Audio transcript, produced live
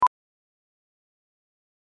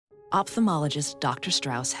Ophthalmologist Dr.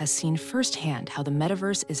 Strauss has seen firsthand how the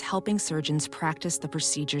metaverse is helping surgeons practice the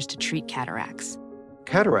procedures to treat cataracts.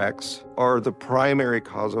 Cataracts are the primary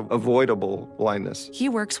cause of avoidable blindness. He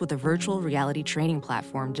works with a virtual reality training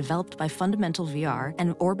platform developed by Fundamental VR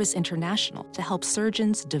and Orbis International to help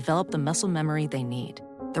surgeons develop the muscle memory they need.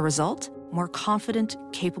 The result? More confident,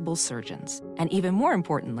 capable surgeons. And even more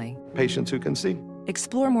importantly, Patients who can see.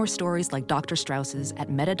 explore more stories like Dr. Strauss's at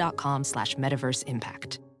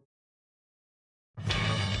meta.com/metaverseimpact. Go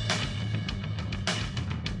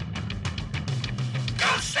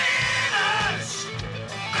Steelers!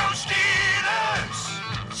 Go Steelers!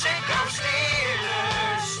 Say go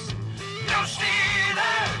Steelers! Go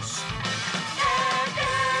Steelers! Yeah,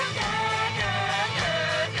 yeah, yeah,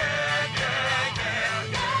 yeah, yeah, yeah, yeah,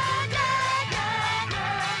 yeah.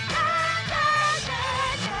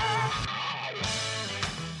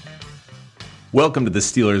 Welcome to the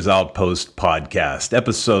Steelers Outpost podcast,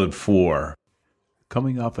 episode 4.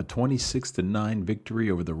 Coming off a 26-9 victory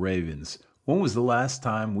over the Ravens. When was the last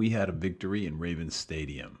time we had a victory in Ravens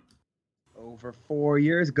Stadium? Over 4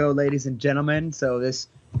 years ago, ladies and gentlemen. So this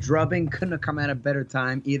drubbing couldn't have come at a better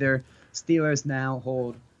time either. Steelers now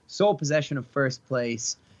hold sole possession of first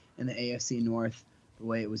place in the AFC North the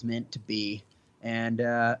way it was meant to be. And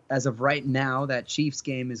as of right now, that Chiefs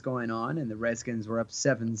game is going on, and the Redskins were up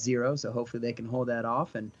 7-0, so hopefully they can hold that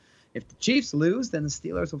off. And if the Chiefs lose, then the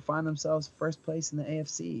Steelers will find themselves first place in the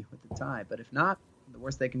AFC with the tie. But if not, the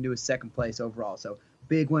worst they can do is second place overall. So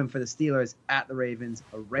big win for the Steelers at the Ravens,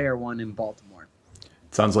 a rare one in Baltimore.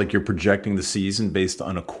 It sounds like you're projecting the season based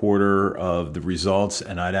on a quarter of the results,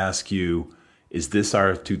 and I'd ask you, is this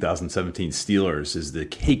our 2017 Steelers? Is the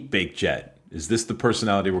cake-baked jet? Is this the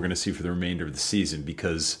personality we're going to see for the remainder of the season?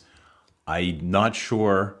 Because I'm not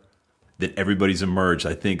sure that everybody's emerged.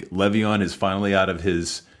 I think Le'Veon is finally out of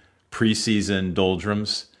his preseason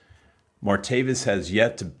doldrums. Martavis has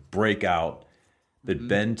yet to break out. But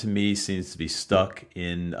Ben, to me, seems to be stuck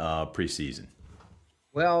in preseason.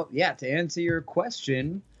 Well, yeah, to answer your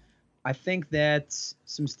question, I think that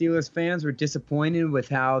some Steelers fans were disappointed with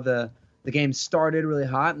how the game started really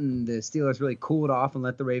hot and the Steelers really cooled off and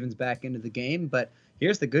let the Ravens back into the game. But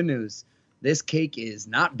here's the good news. This cake is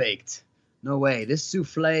not baked. No way. This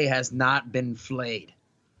souffle has not been flayed.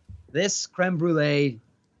 This creme brulee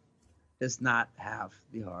does not have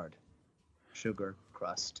the hard sugar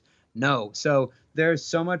crust. No. So there's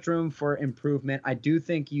so much room for improvement. I do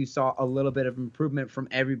think you saw a little bit of improvement from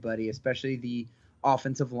everybody, especially the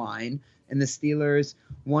offensive line. And the Steelers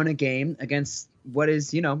won a game against what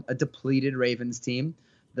is, a depleted Ravens team.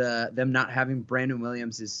 Them not having Brandon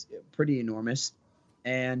Williams is pretty enormous.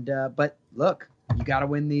 And but look, you got to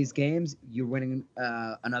win these games. You're winning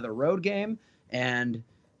another road game, and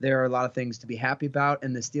there are a lot of things to be happy about.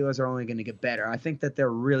 And the Steelers are only going to get better. I think that they're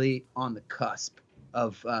really on the cusp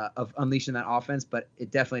of unleashing that offense, but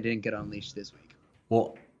it definitely didn't get unleashed this week.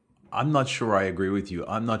 Well, I'm not sure I agree with you.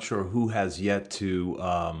 I'm not sure who has yet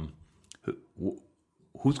to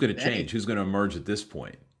who's going to change, who's going to emerge at this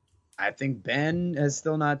point. I think Ben is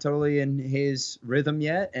still not totally in his rhythm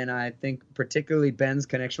yet, and I think particularly Ben's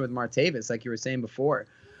connection with Martavis, like you were saying before.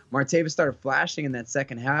 Martavis started flashing in that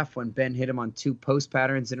second half when Ben hit him on 2 post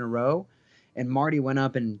patterns in a row, and Marty went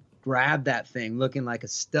up and grabbed that thing looking like a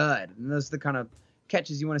stud. And those are the kind of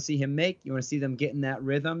catches you want to see him make. You want to see them get in that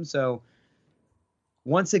rhythm. So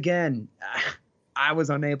once again, I was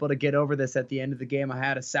unable to get over this at the end of the game. I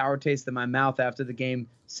had a sour taste in my mouth after the game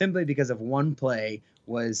simply because of one play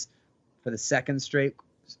was for the second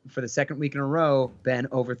week in a row, Ben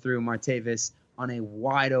overthrew Martavis on a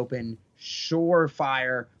wide open,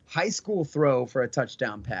 surefire high school throw for a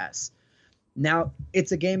touchdown pass. Now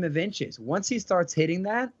it's a game of inches. Once he starts hitting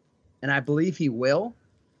that, and I believe he will,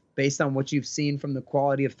 based on what you've seen from the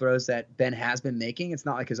quality of throws that Ben has been making, it's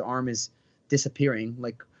not like his arm is disappearing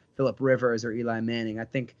like Phillip Rivers or Eli Manning. I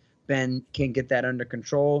think Ben can get that under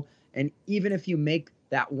control. And even if you make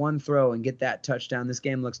that one throw and get that touchdown, this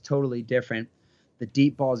game looks totally different. The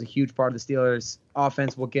deep ball is a huge part of the Steelers'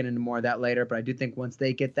 offense. We'll get into more of that later. But I do think once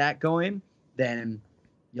they get that going, then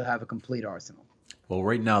you'll have a complete arsenal. Well,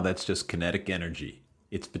 right now, that's just kinetic energy.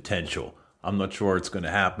 It's potential. I'm not sure it's going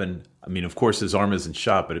to happen. I mean, of course, his arm isn't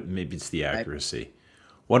shot, but maybe it's the accuracy. Right.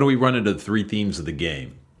 Why don't we run into the 3 themes of the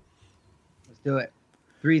game? Let's do it.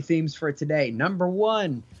 3 themes for today. Number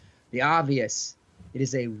 1, the obvious. It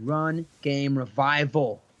is a run game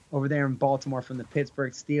revival over there in Baltimore from the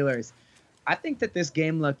Pittsburgh Steelers. I think that this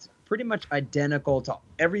game looked pretty much identical to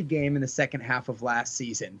every game in the second half of last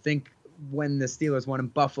season. Think when the Steelers won in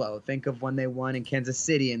Buffalo. Think of when they won in Kansas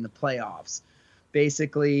City in the playoffs.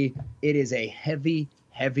 Basically, it is a heavy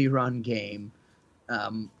run game.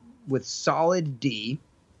 with solid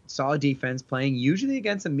defense, playing usually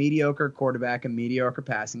against a mediocre quarterback and mediocre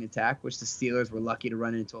passing attack, which the Steelers were lucky to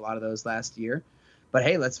run into a lot of those last year. But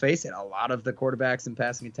hey, let's face it, a lot of the quarterbacks and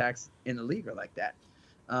passing attacks in the league are like that.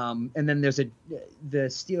 And then the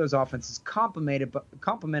Steelers offense is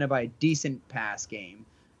complemented by a decent pass game.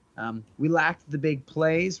 We lacked the big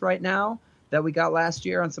plays right now that we got last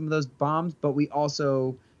year on some of those bombs, but we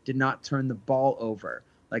also did not turn the ball over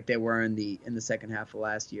like they were in the second half of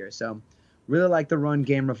last year. So really like the run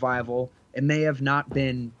game revival. It may have not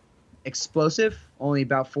been explosive, only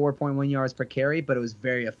about 4.1 yards per carry, but it was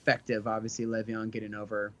very effective. Obviously, Le'Veon getting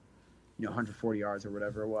over 140 yards or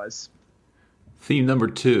whatever it was. Theme number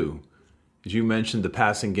 2, as you mentioned, the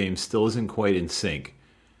passing game still isn't quite in sync.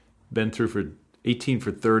 Been through for 18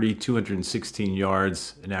 for 30, 216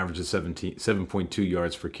 yards, an average of 7.2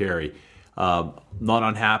 yards per carry. Not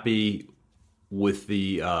unhappy with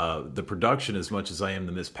the production as much as I am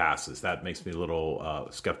the missed passes. That makes me a little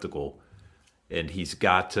skeptical, and he's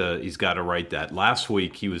got to right that. Last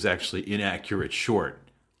week he was actually inaccurate short,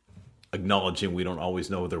 acknowledging we don't always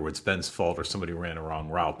know whether it's Ben's fault or somebody ran a wrong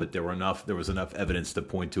route, but there was enough evidence to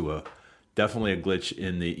point to definitely a glitch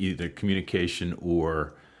in the either communication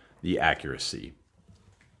or the accuracy.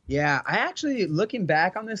 Yeah, I actually, looking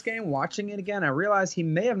back on this game, watching it again, I realized he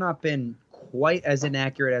may have not been quite as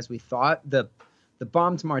inaccurate as we thought. The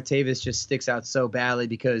bomb to Martavis just sticks out so badly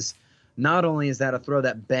because not only is that a throw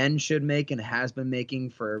that Ben should make and has been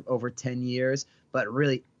making for over 10 years, but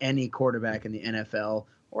really any quarterback in the NFL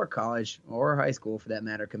or college or high school, for that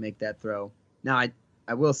matter, can make that throw. Now,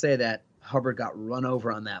 I will say that Hubbard got run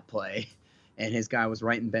over on that play, and his guy was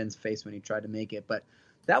right in Ben's face when he tried to make it. But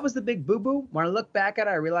that was the big boo-boo. When I look back at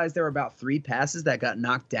it, I realized there were about 3 passes that got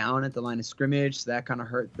knocked down at the line of scrimmage, so that kind of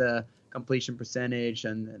hurt the completion percentage.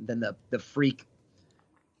 And then the freak,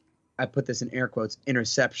 I put this in air quotes,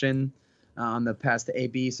 interception on the pass to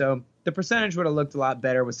AB. So the percentage would have looked a lot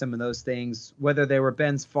better with some of those things, whether they were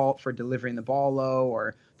Ben's fault for delivering the ball low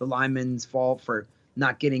or the lineman's fault for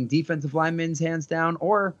not getting defensive linemen's hands down,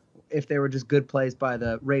 or if they were just good plays by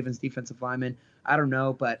the Ravens defensive lineman. I don't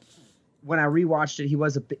know, but when I rewatched it,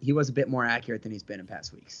 he was a bit more accurate than he's been in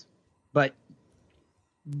past weeks. But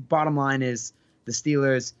bottom line is the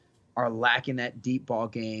Steelers are lacking that deep ball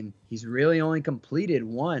game. He's really only completed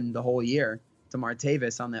one the whole year to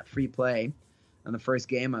Martavis on that free play on the first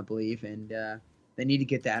game, I believe, and they need to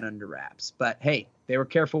get that under wraps. But hey, they were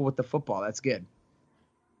careful with the football. That's good.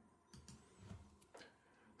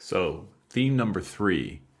 So, theme number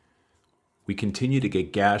 3, we continue to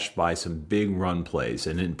get gashed by some big run plays.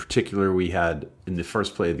 And in particular, we had, in the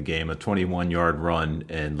first play of the game, a 21-yard run,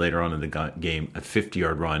 and later on in the game, a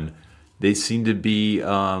 50-yard run. They seem to be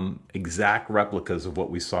exact replicas of what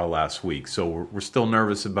we saw last week. So we're still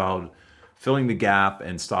nervous about filling the gap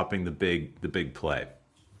and stopping the big play.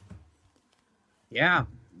 Yeah,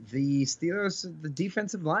 the Steelers, the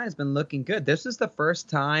defensive line has been looking good. This is the first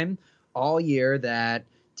time all year that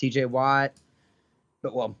TJ Watt,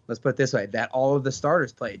 but well, let's put it this way, that all of the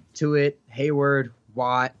starters played. Tuitt, Hayward,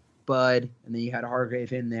 Watt, Bud, and then you had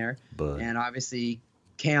Hargrave in there. And obviously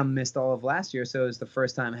Cam missed all of last year, so it was the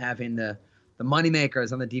first time having the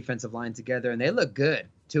moneymakers on the defensive line together, and they look good.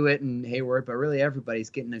 Tuitt and Hayward, but really everybody's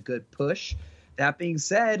getting a good push. That being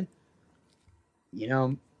said,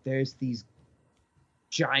 there's these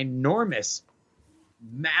ginormous,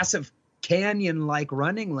 massive canyon-like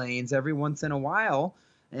running lanes every once in a while.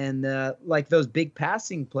 And like those big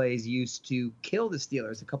passing plays used to kill the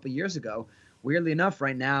Steelers a couple years ago. Weirdly enough,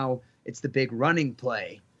 right now, it's the big running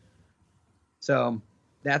play. So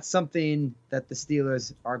that's something that the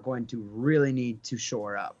Steelers are going to really need to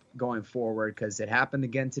shore up going forward, because it happened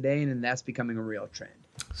again today, and that's becoming a real trend.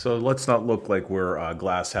 So let's not look like we're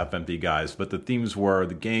glass half empty guys, but the themes were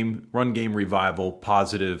the run game revival,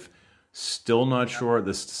 positive. Still not sure.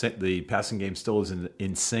 The passing game still is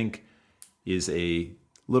in sync, is a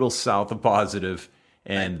little south of positive,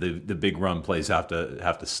 and the big run plays have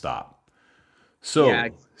to stop. So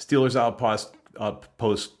Steelers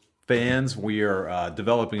Outpost fans, we are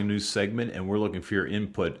developing a new segment, and we're looking for your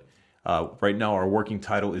input. Right now, our working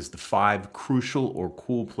title is the 5 crucial or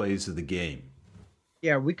cool plays of the game.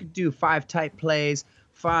 Yeah, we could do 5 tight plays,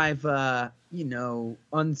 5 5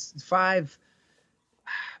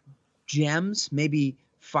 gems, maybe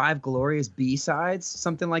 5 glorious B-sides,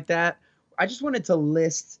 something like that. I just wanted to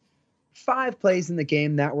list 5 plays in the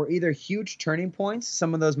game that were either huge turning points.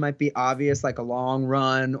 Some of those might be obvious, like a long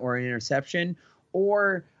run or an interception,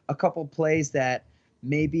 or a couple plays that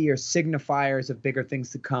maybe are signifiers of bigger things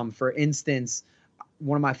to come. For instance,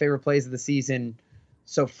 one of my favorite plays of the season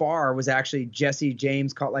so far was actually Jesse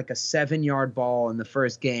James caught like a 7-yard ball in the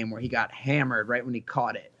first game where he got hammered right when he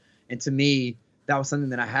caught it. And to me, that was something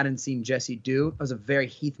that I hadn't seen Jesse do. It was a very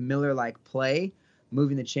Heath Miller-like play,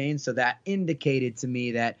 moving the chains. So that indicated to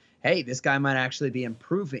me that, hey, this guy might actually be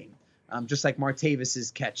improving. Just like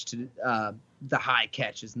Martavis's catch to the high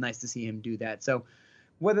catch. It's nice to see him do that. So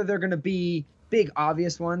whether they're going to be big,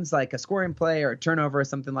 obvious ones like a scoring play or a turnover or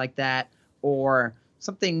something like that, or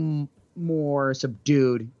something more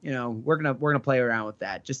subdued, we're gonna play around with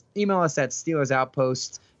that. Just email us at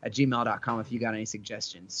steelersoutpost@gmail.com if you got any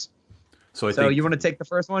suggestions. So I think you want to take the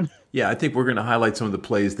first one? Yeah, I think we're going to highlight some of the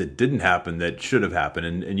plays that didn't happen that should have happened,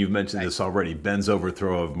 and you've mentioned this already. Ben's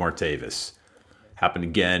overthrow of Martavis happened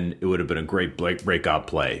again. It would have been a great breakout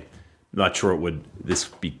play. I'm not sure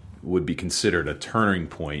would be considered a turning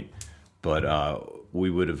point, but we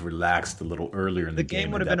would have relaxed a little earlier in the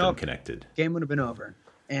game would and have been over. Connected. Game would have been over.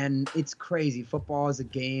 And it's crazy. Football is a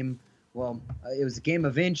game. Well, it was a game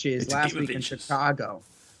of inches last week in Chicago.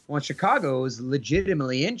 Well, in Chicago, it was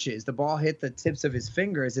legitimately inches. The ball hit the tips of his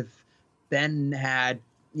fingers. If Ben had,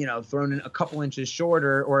 thrown in a couple inches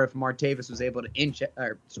shorter, or if Martavis was able to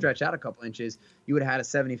stretch out a couple inches, you would have had a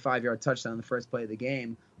 75-yard touchdown in the first play of the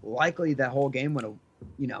game. Likely, that whole game would have,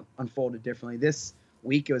 unfolded differently. This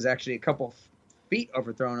week, it was actually a couple feet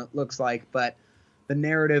overthrown, it looks like, but the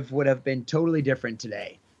narrative would have been totally different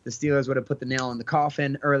today. The Steelers would have put the nail in the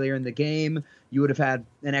coffin earlier in the game. You would have had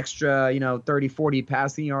an extra, 30, 40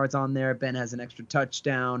 passing yards on there. Ben has an extra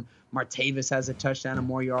touchdown. Martavis has a touchdown and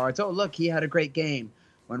more yards. Oh, look, he had a great game.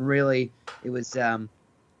 When really it was,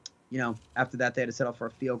 after that they had to settle for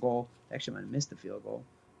a field goal. They actually might have missed the field goal.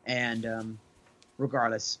 And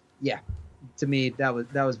regardless, yeah, to me that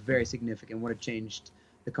was very significant. Would have changed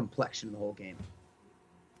the complexion of the whole game.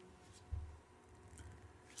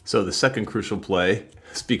 So the second crucial play,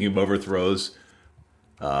 speaking of overthrows,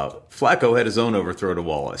 Flacco had his own overthrow to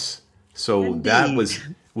Wallace. So Indeed. That was,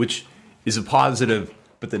 which is a positive,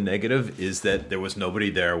 but the negative is that there was nobody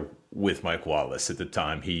there with Mike Wallace at the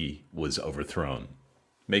time he was overthrown,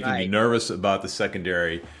 making me nervous about the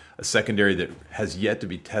secondary, a secondary that has yet to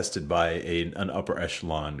be tested by an upper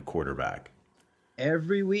echelon quarterback.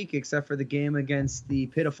 Every week, except for the game against the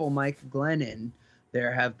pitiful Mike Glennon,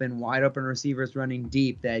 there have been wide open receivers running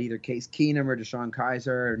deep that either Case Keenum or Deshaun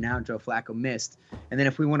Kaiser or now Joe Flacco missed. And then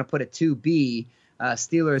if we want to put a 2B,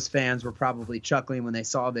 Steelers fans were probably chuckling when they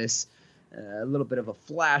saw this, a little bit of a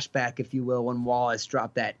flashback, if you will, when Wallace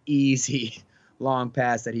dropped that easy long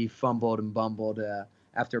pass that he fumbled and bumbled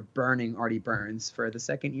after burning Artie Burns for the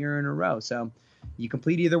second year in a row. So you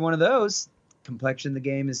complete either one of those, complexion of the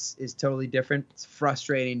game is totally different. It's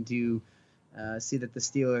frustrating to see that the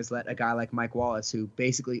Steelers let a guy like Mike Wallace, who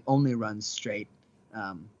basically only runs straight,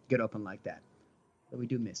 get open like that. But we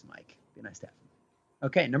do miss Mike. Be nice to have him.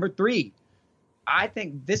 Okay, number 3. I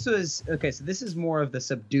think this was – okay, so this is more of the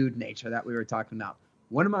subdued nature that we were talking about.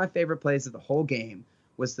 One of my favorite plays of the whole game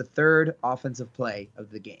was the third offensive play of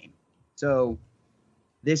the game. So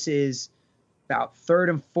this is about 3rd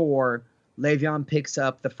and 4. Le'Veon picks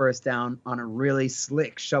up the first down on a really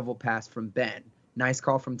slick shovel pass from Ben. Nice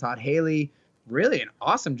call from Todd Haley. Really an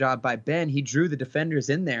awesome job by Ben. He drew the defenders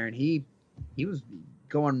in there, and he was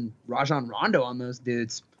going Rajon Rondo on those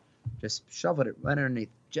dudes. Just shoveled it right underneath.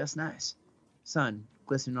 Just nice. Sun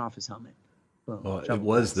glistening off his helmet. Boom. Well, it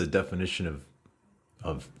was the definition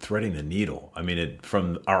of threading the needle. I mean,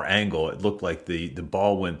 from our angle, it looked like the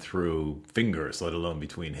ball went through fingers, let alone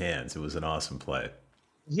between hands. It was an awesome play.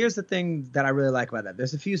 Here's the thing that I really like about that.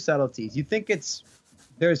 There's a few subtleties. You think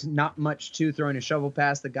there's not much to throwing a shovel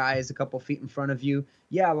pass. The guy is a couple feet in front of you.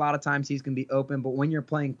 Yeah, a lot of times he's going to be open, but when you're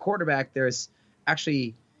playing quarterback, there's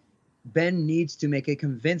actually Ben needs to make it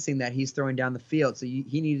convincing that he's throwing down the field. So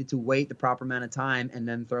he needed to wait the proper amount of time and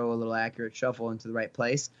then throw a little accurate shuffle into the right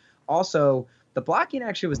place. Also, the blocking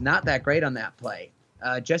actually was not that great on that play.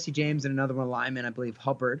 Jesse James and another one lineman, I believe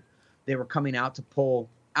Hubbard, they were coming out to pull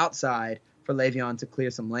outside for Le'Veon to clear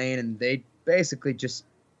some lane, and they basically just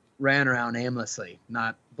ran around aimlessly,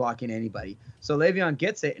 not blocking anybody. So Le'Veon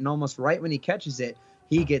gets it, and almost right when he catches it,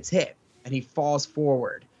 he gets hit, and he falls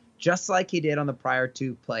forward, just like he did on the prior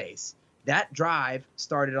 2 plays. That drive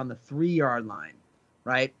started on the 3-yard line,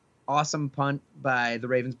 right? Awesome punt by the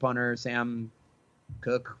Ravens punter, Sam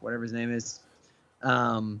Cook, whatever his name is.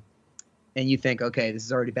 And you think, okay, this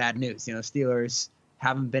is already bad news. Steelers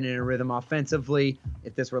haven't been in a rhythm offensively.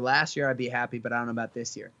 If this were last year, I'd be happy, but I don't know about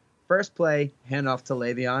this year. First play, handoff to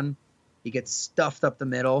Le'Veon. He gets stuffed up the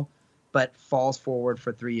middle, but falls forward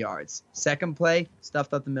for 3 yards. Second play,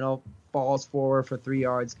 stuffed up the middle, falls forward for 3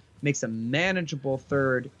 yards, makes a manageable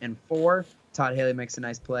 3rd and 4. Todd Haley makes a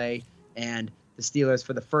nice play, and the the Steelers,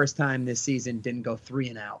 for the first time this season, didn't go 3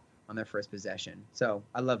 and out on their first possession. So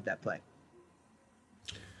I loved that play.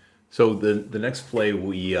 So the next play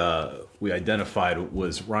we identified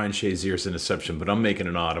was Ryan Shazier's interception, but I'm making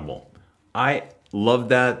an audible. I love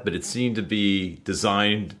that, but it seemed to be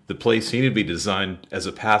designed, the play seemed to be designed as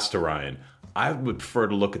a pass to Ryan. I would prefer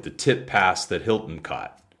to look at the tip pass that Hilton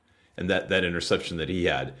caught and that interception that he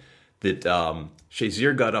had. That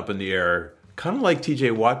Shazier got up in the air, kind of like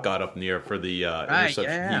TJ Watt got up in the air for the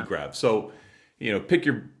interception he grabbed. So,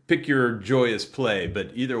 pick your joyous play,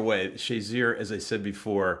 but either way, Shazier, as I said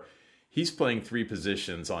before, he's playing 3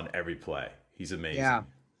 positions on every play. He's amazing. Yeah.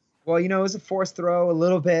 Well, it was a forced throw a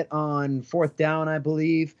little bit on 4th down, I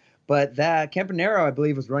believe. But that Campanaro, I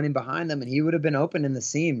believe, was running behind them, and he would have been open in the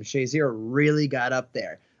seam. Shazier really got up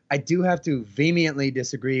there. I do have to vehemently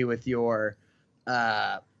disagree with your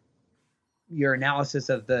analysis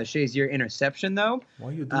of the Shazier interception, though.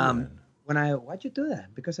 Why you do that? Why'd you do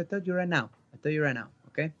that? Because I told you right now.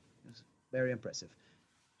 Okay? It was very impressive.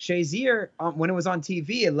 Shazier, when it was on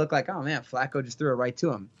TV, it looked like, oh man, Flacco just threw it right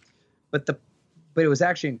to him. But it was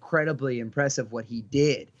actually incredibly impressive what he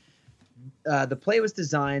did. The play was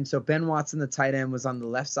designed so Ben Watson, the tight end, was on the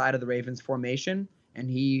left side of the Ravens formation, and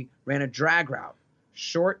he ran a drag route,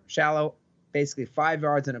 short, shallow, basically 5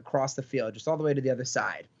 yards and across the field, just all the way to the other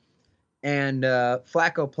side. And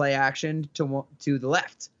Flacco play action to the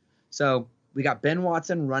left. So we got Ben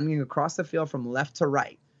Watson running across the field from left to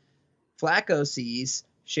right. Flacco sees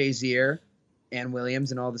Shazier and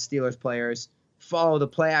Williams and all the Steelers players follow the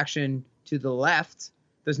play action to the left.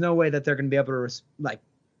 There's no way that they're going to be able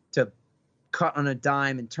to cut on a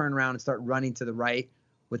dime and turn around and start running to the right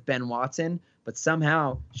with Ben Watson. But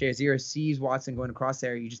somehow Shazier sees Watson going across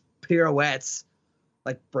there. He just pirouettes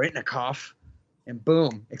like Britnikoff and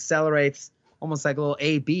boom, accelerates almost like a little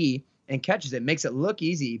AB and catches it. Makes it look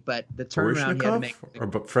easy, but the turnaround he had to make. Or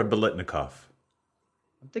Fred Biletnikoff?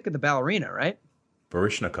 I'm thinking the ballerina, right?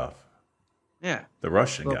 Baryshnikov. Yeah. The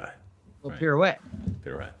Russian guy. Little pirouette.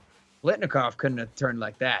 Biletnikoff couldn't have turned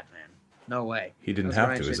like that, man. No way. He didn't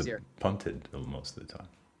have to. He was punted most of the time.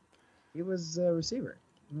 He was a receiver.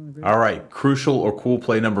 All right. Crucial or cool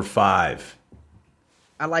play number 5.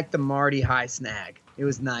 I like the Marty high snag. It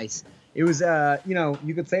was nice. It was,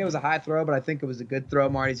 you could say it was a high throw, but I think it was a good throw.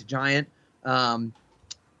 Marty's a giant. It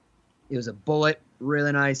was a bullet.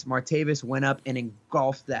 Really nice. Martavis went up and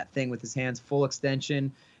engulfed that thing with his hands, full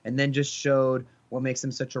extension, and then just showed what makes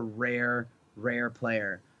him such a rare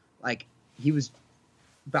player. Like, he was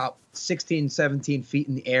about 16, 17 feet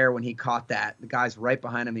in the air when he caught that. The guy's right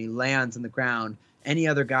behind him, and he lands on the ground. Any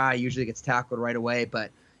other guy usually gets tackled right away,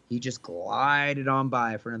 but he just glided on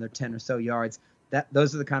by for another 10 or so yards.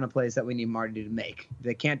 Those are the kind of plays that we need Marty to make.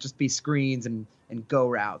 They can't just be screens and go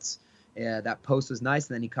routes. Yeah, that post was nice,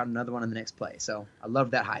 and then he caught another one on the next play. So I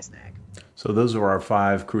love that high snag. So those are our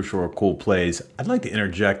 5 crucial or cool plays. I'd like to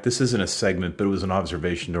interject. This isn't a segment, but it was an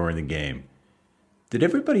observation during the game. Did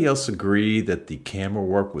everybody else agree that the camera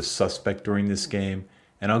work was suspect during this game?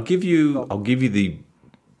 And I'll give you the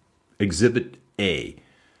exhibit A,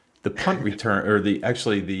 the punt return, or the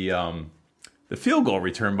field goal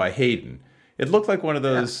return by Hayden. It looked like one of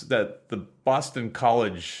those that the Boston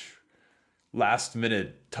College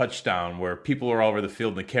last-minute touchdown where people are all over the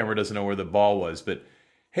field and the camera doesn't know where the ball was. But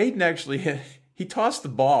Hayden actually he tossed the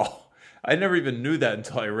ball. I never even knew that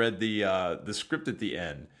until I read the script at the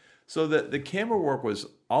end. So the camera work was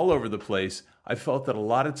all over the place. I felt that a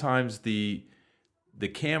lot of times the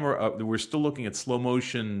camera we're still looking at slow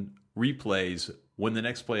motion replays when the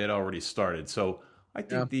next play had already started. So I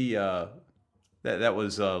think that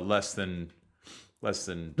was less than.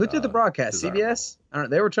 Who did the broadcast? desirable. CBS? I don't know.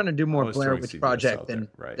 They were trying to do more was Blair throwing Witch CBS Project out than there,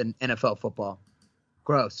 right. than NFL football.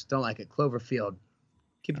 Gross. Don't like it. Cloverfield.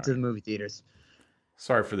 Keep it to the movie theaters.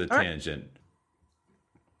 Sorry for the tangent.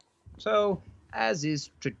 So, as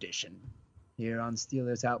is tradition, here on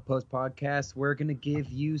Steelers Outpost Podcast, we're going to give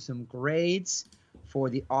you some grades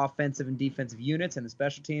for the offensive and defensive units and the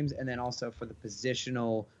special teams, and then also for the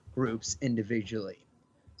positional groups individually.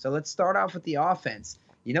 So let's start off with the offense.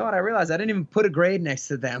 You know what? I realized I didn't even put a grade next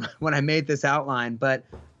to them when I made this outline, but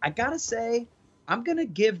I got to say, I'm going to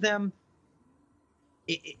give them –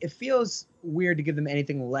 it feels weird to give them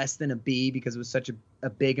anything less than a B because it was such a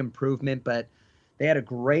big improvement, but they had a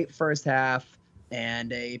great first half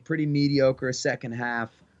and a pretty mediocre second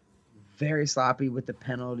half, very sloppy with the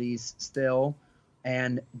penalties still,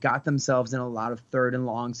 and got themselves in a lot of third and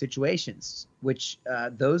long situations, which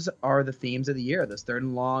those are the themes of the year, those third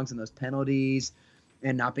and longs and those penalties –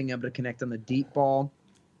 and not being able to connect on the deep ball.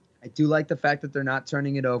 I do like the fact that they're not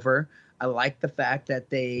turning it over. I like the fact that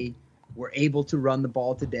they were able to run the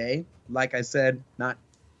ball today. Like I said, not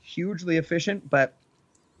hugely efficient, but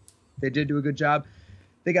they did do a good job.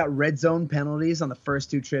 They got red zone penalties on the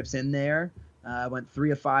first 2 trips in there. Went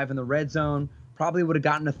 3 of 5 in the red zone. Probably would have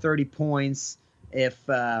gotten to 30 points if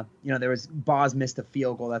there was Boz missed a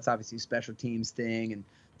field goal. That's obviously a special teams thing, and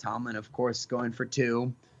Tomlin, of course, going for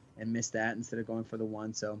 2 and missed that instead of going for the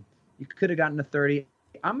 1. So you could have gotten to 30.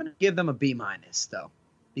 I'm going to give them a B- though,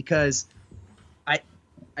 because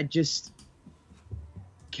I just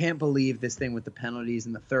can't believe this thing with the penalties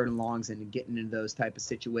and the 3rd and longs and getting into those type of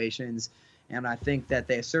situations. And I think that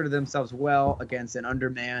they asserted themselves well against an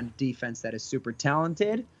undermanned defense that is super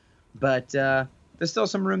talented, but there's still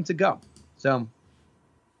some room to go. So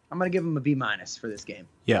I'm going to give them a B- for this game.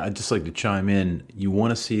 Yeah, I'd just like to chime in. You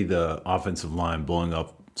want to see the offensive line blowing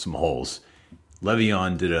up some holes.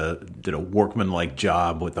 Le'Veon did a workmanlike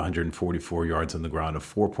job with 144 yards on the ground, a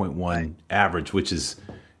 4.1 average, which is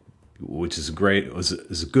great. It was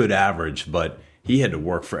a good average, but he had to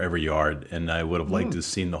work for every yard, and I would have liked to have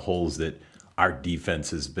seen the holes that our defense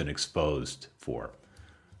has been exposed for.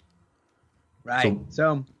 Right.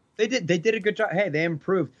 So they did a good job. Hey, they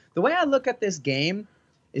improved. The way I look at this game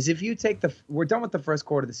is if you take we're done with the first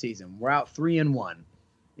quarter of the season. We're out 3-1.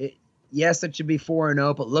 Yes, it should be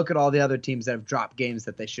 4-0, but look at all the other teams that have dropped games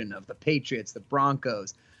that they shouldn't have. The Patriots, the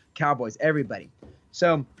Broncos, Cowboys, everybody.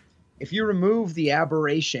 So if you remove the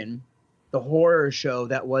aberration, the horror show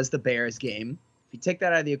that was the Bears game, if you take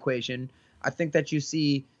that out of the equation, I think that you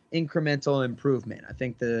see incremental improvement. I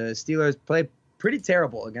think the Steelers played pretty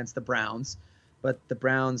terrible against the Browns, but the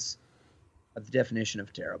Browns are the definition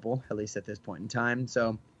of terrible, at least at this point in time.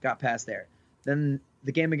 So got past there. Then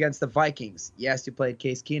the game against the Vikings. Yes, you played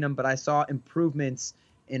Case Keenum, but I saw improvements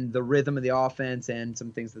in the rhythm of the offense and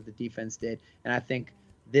some things that the defense did. And I think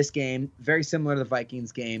this game, very similar to the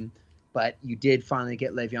Vikings game, but you did finally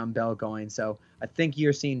get Le'Veon Bell going. So I think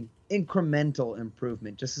you're seeing incremental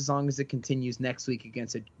improvement. Just as long as it continues next week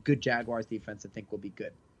against a good Jaguars defense, I think we'll be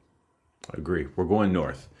good. I agree. We're going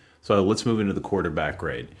north. So let's move into the quarterback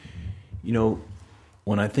grade.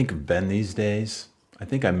 When I think of Ben these days, I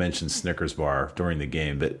think I mentioned Snickers bar during the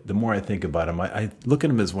game, but the more I think about him, I look at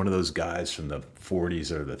him as one of those guys from the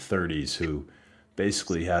 40s or the 30s who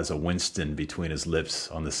basically has a Winston between his lips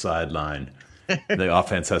on the sideline. The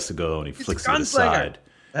offense has to go, and he flicks it aside.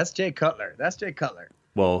 That's Jay Cutler.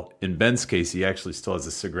 Well, in Ben's case, he actually still has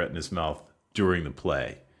a cigarette in his mouth during the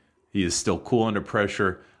play. He is still cool under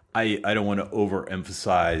pressure. I don't want to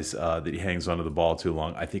overemphasize that he hangs onto the ball too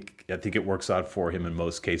long. I think it works out for him in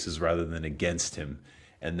most cases rather than against him,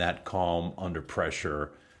 and that calm under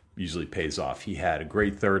pressure usually pays off. He had a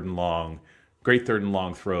great third and long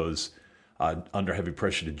throws under heavy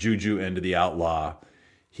pressure to Juju and to the Outlaw.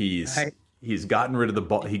 He's gotten rid of the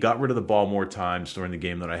ball. He got rid of the ball more times during the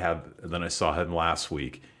game than I saw him last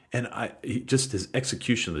week, and just his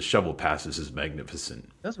execution of the shovel passes is magnificent.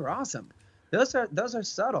 Those were awesome. Those are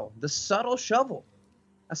subtle. The subtle shovel.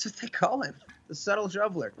 That's what they call him. The subtle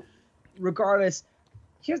shoveler. Regardless,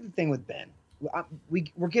 here's the thing with Ben.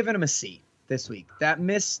 We're giving him a C this week. That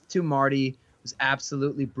miss to Marty was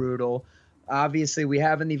absolutely brutal. Obviously, we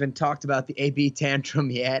haven't even talked about the AB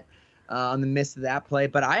tantrum yet on the miss of that play.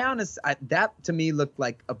 But that to me looked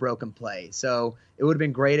like a broken play. So it would have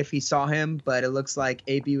been great if he saw him, but it looks like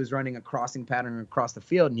AB was running a crossing pattern across the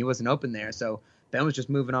field and he wasn't open there. So Ben was just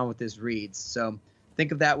moving on with his reads. So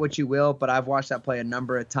think of that what you will, but I've watched that play a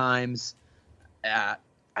number of times. I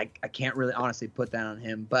can't really honestly put that on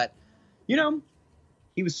him. But,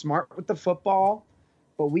 he was smart with the football,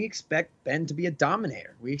 but we expect Ben to be a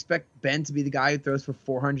dominator. We expect Ben to be the guy who throws for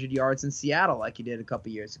 400 yards in Seattle like he did a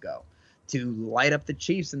couple years ago, to light up the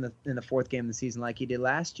Chiefs in the fourth game of the season like he did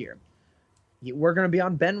last year. We're going to be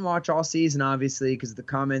on Ben watch all season, obviously, because of the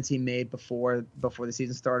comments he made before the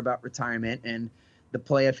season started about retirement and the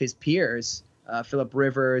play of his peers, Phillip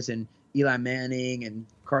Rivers and Eli Manning and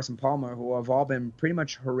Carson Palmer, who have all been pretty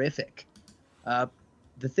much horrific.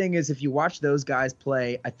 The thing is, if you watch those guys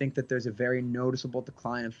play, I think that there's a very noticeable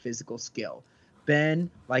decline of physical skill.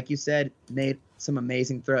 Ben, like you said, made some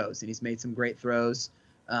amazing throws, and he's made some great throws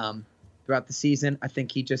throughout the season. I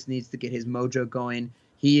think he just needs to get his mojo going.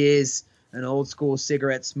 He is an old school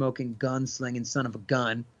cigarette smoking, gun slinging son of a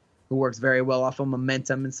gun who works very well off of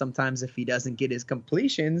momentum. And sometimes if he doesn't get his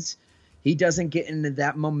completions, he doesn't get into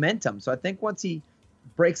that momentum. So I think once he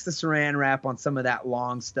breaks the saran wrap on some of that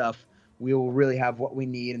long stuff, we will really have what we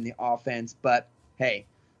need in the offense. But hey,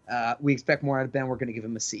 we expect more out of Ben. We're going to give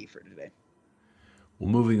him a C for today. Well,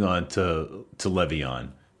 moving on to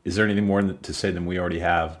Le'Veon. Is there anything more to say than we already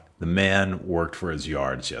have? The man worked for his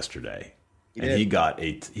yards yesterday. He got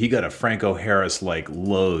a Franco Harris like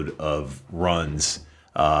load of runs,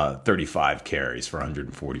 35 carries for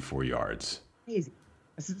 144 yards. Crazy.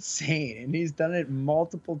 That's insane. And he's done it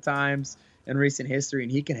multiple times in recent history,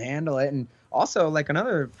 and he can handle it. And also, like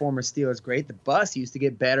another former Steelers great, the bus used to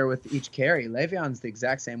get better with each carry. Le'Veon's the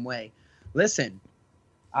exact same way. Listen,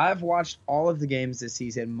 I've watched all of the games this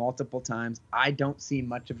season multiple times. I don't see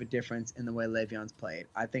much of a difference in the way Le'Veon's played.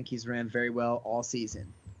 I think he's ran very well all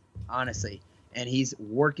season, honestly. And he's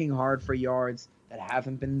working hard for yards that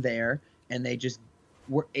haven't been there, and they just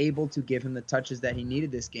were able to give him the touches that he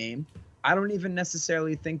needed this game. I don't even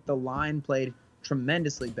necessarily think the line played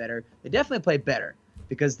tremendously better. They definitely played better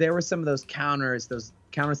because there were some of those counters to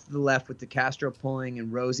the left with DeCastro pulling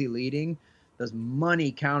and Rosie leading, those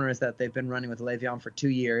money counters that they've been running with Le'Veon for 2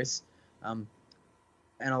 years. And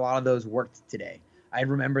a lot of those worked today. I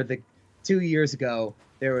remember 2 years ago,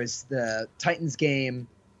 there was the Titans game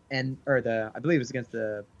I believe it was against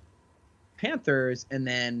the Panthers and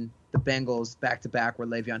then the Bengals back-to-back where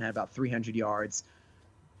Le'Veon had about 300 yards,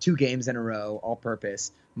 2 games in a row, all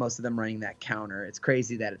purpose, most of them running that counter. It's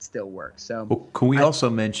crazy that it still works. So, well, can we also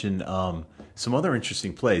mention some other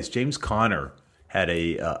interesting plays? James Conner had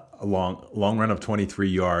a long run of 23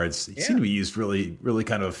 yards. He seemed to be used really, really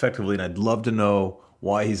kind of effectively, and I'd love to know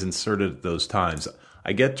why he's inserted at those times.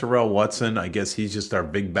 I get Terrell Watson. I guess he's just our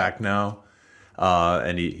big back now,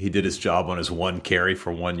 and he did his job on his 1 carry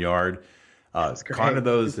for 1 yard. Conner,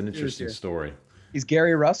 though, is an interesting story. He's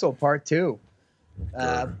Gary Russell, part 2.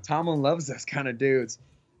 Tomlin loves those kind of dudes.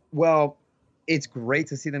 Well, it's great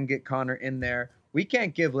to see them get Conner in there. We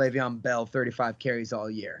can't give Le'Veon Bell 35 carries all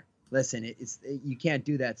year. Listen, you can't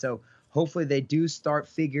do that. So hopefully they do start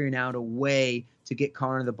figuring out a way to get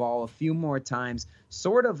Conner the ball a few more times,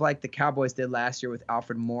 sort of like the Cowboys did last year with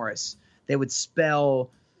Alfred Morris. They would spell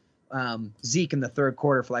Zeke in the third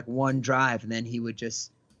quarter for like 1 drive, and then he would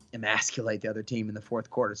just emasculate the other team in the fourth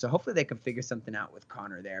quarter. So hopefully they can figure something out with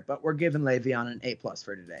Conner there. But we're giving Le'Veon an A+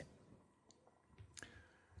 for today.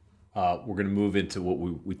 We're going to move into what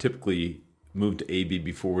we typically move to AB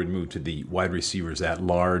before we move to the wide receivers at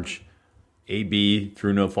large. AB,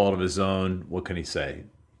 through no fault of his own, what can he say?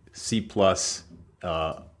 C+.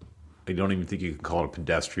 I don't even think you can call it a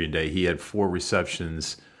pedestrian day. He had 4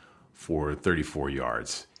 receptions for 34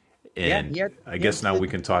 yards. And I guess now we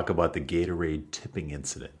can talk about the Gatorade tipping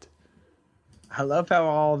incident. I love how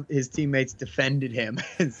all his teammates defended him.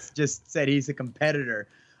 It's just said he's a competitor.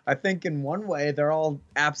 I think in one way they're all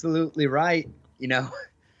absolutely right. You know,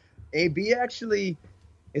 AB actually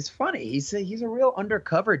is funny. He's a real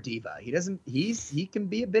undercover diva. He can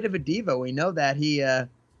be a bit of a diva. We know that he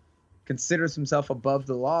considers himself above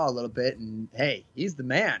the law a little bit. And hey, he's the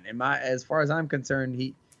man. As far as I'm concerned,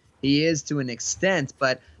 he is to an extent.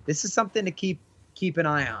 But this is something to keep an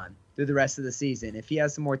eye on through the rest of the season. If he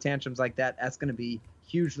has some more tantrums like that, that's going to be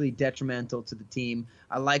hugely detrimental to the team.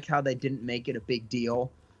 I like how they didn't make it a big deal.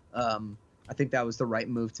 I think that was the right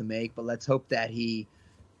move to make, but let's hope that he,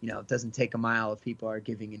 doesn't take a mile if people are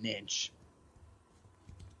giving an inch.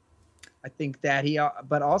 I think that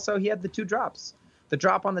but also he had the 2 drops. The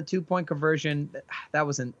drop on the 2-point conversion, that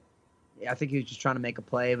wasn't, I think he was just trying to make a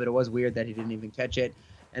play, but it was weird that he didn't even catch it.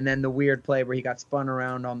 And then the weird play where he got spun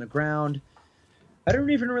around on the ground. I don't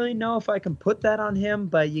even really know if I can put that on him,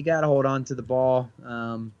 but you got to hold on to the ball.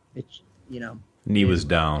 Knee was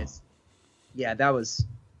down. Yeah, that was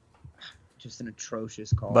just an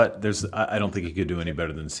atrocious call. But I don't think he could do any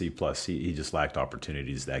better than C+. He just lacked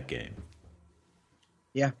opportunities that game.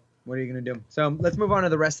 Yeah, what are you going to do? So let's move on to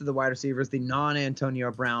the rest of the wide receivers, the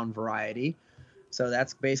non-Antonio Brown variety. So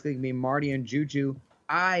that's basically going to be Marty and Juju.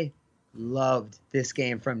 I loved this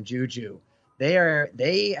game from Juju.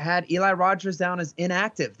 They had Eli Rogers down as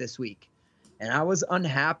inactive this week. And I was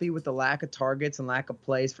unhappy with the lack of targets and lack of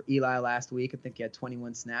plays for Eli last week. I think he had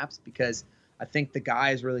 21 snaps because I think the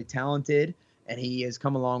guy is really talented and he has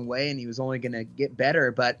come a long way and he was only going to get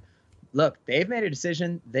better. But look, they've made a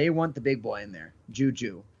decision. They want the big boy in there,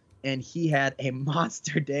 Juju. And he had a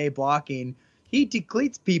monster day blocking. He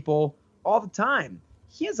decleats people all the time.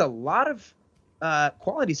 He has a lot of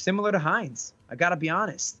quality similar to Hines. I got to be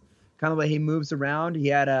honest. Kind of the way he moves around. He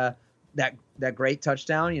had that great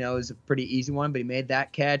touchdown. It was a pretty easy one, but he made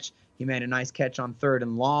that catch. He made a nice catch on 3rd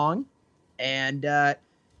and long. And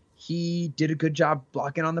he did a good job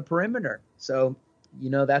blocking on the perimeter. So,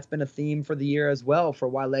 that's been a theme for the year as well for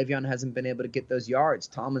why Le'Veon hasn't been able to get those yards.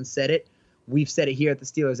 Tomlin said it. We've said it here at the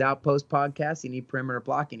Steelers Outpost podcast. You need perimeter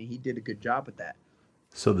blocking, and he did a good job with that.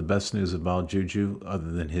 So the best news about Juju,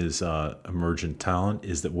 other than his emergent talent,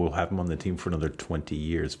 is that we'll have him on the team for another 20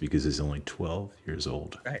 years because he's only 12 years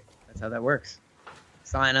old. Right. That's how that works.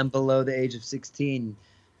 sign them below the age of 16,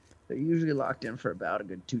 they're usually locked in for about a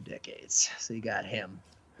good 2 decades. So you got him.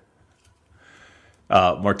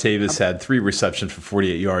 Martavis had 3 receptions for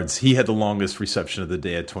 48 yards. He had the longest reception of the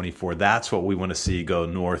day at 24. That's what we want to see go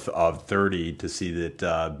north of 30 to see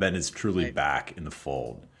that Ben is truly back in the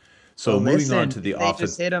fold. So moving on to the offense.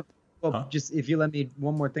 Just hit him. Well, just if you let me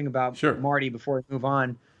one more thing about Marty before we move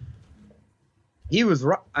on. He was.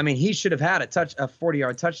 I mean, he should have had a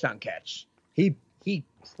 40-yard touchdown catch. He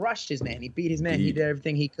crushed his man. He beat his man. He did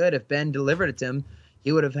everything he could. If Ben delivered it to him,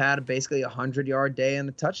 he would have had basically a 100-yard day and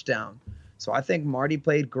a touchdown. So I think Marty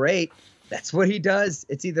played great. That's what he does.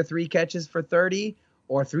 It's either 3 catches for 30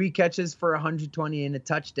 or 3 catches for 120 and a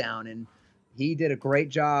touchdown. And he did a great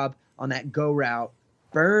job on that go route,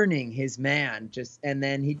 burning his man. And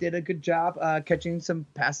then he did a good job catching some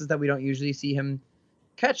passes that we don't usually see him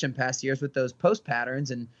catch in past years with those post patterns.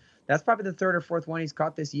 And that's probably the 3rd or 4th one he's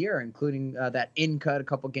caught this year, including that in cut a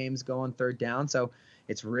couple games ago on 3rd down. So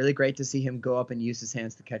it's really great to see him go up and use his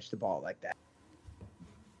hands to catch the ball like that.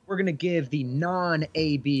 We're going to give the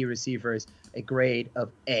non-AB receivers a grade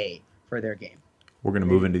of A for their game. We're going to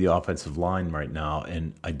move into the offensive line right now,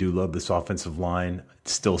 and I do love this offensive line.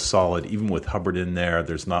 It's still solid. Even with Hubbard in there,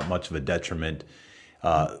 there's not much of a detriment.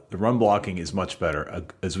 The run blocking is much better.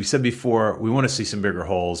 As we said before, we want to see some bigger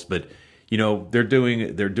holes, but they're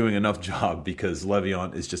doing enough job because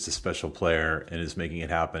Le'Veon is just a special player and is making it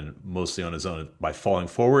happen mostly on his own by falling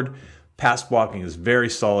forward. Pass blocking is very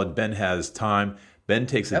solid. Ben has time. Ben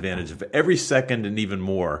takes advantage of every second and even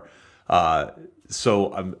more.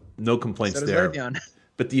 So no complaints there. Le'Veon.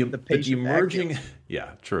 But the emerging,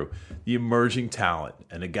 true. The emerging talent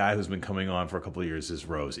and a guy who's been coming on for a couple of years is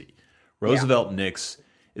Rosie. Roosevelt Nix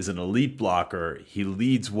is an elite blocker. He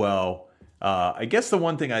leads well. I guess the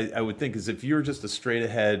one thing I would think is if you're just a straight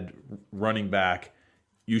ahead running back,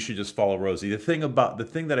 you should just follow Rosie. The thing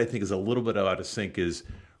that I think is a little bit out of sync is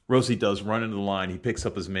Rosie does run into the line. He picks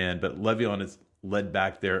up his man, but Le'Veon is led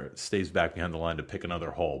back there, stays back behind the line to pick another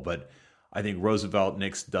hole. But I think Roosevelt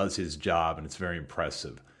Nix does his job, and it's very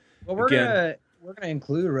impressive. Well, we're gonna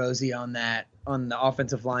include Rosie on the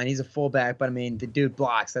offensive line. He's a fullback, but I mean the dude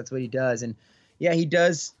blocks. That's what he does, and he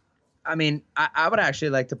does. I mean, I would actually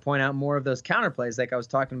like to point out more of those counter plays like I was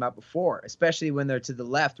talking about before, especially when they're to the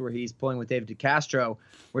left where he's pulling with David DeCastro,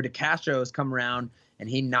 where DeCastro has come around and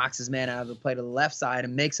he knocks his man out of the play to the left side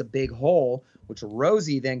and makes a big hole, which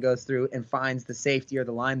Rosie then goes through and finds the safety or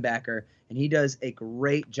the linebacker, and he does a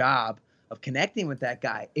great job of connecting with that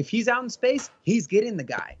guy. If he's out in space, he's getting the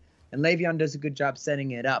guy, and Le'Veon does a good job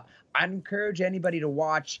setting it up. I'd encourage anybody to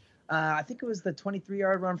watch, I think it was the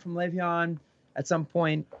 23-yard run from Le'Veon at some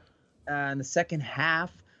point in the second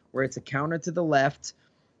half where it's a counter to the left.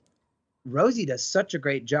 Rosie does such a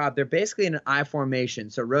great job. They're basically in an I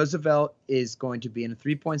formation. So Roosevelt is going to be in a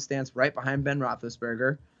 3-point stance right behind Ben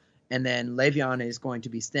Roethlisberger, and then Le'Veon is going to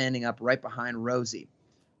be standing up right behind Rosie.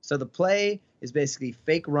 So the play is basically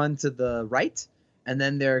fake run to the right, and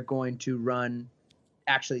then they're going to run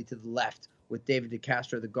actually to the left with David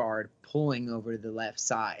DeCastro, the guard, pulling over to the left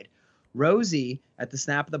side. Rosie, at the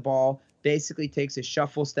snap of the ball, basically takes a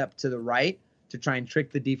shuffle step to the right to try and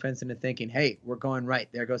trick the defense into thinking, hey, we're going right.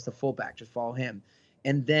 There goes the fullback. Just follow him.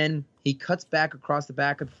 And then he cuts back across the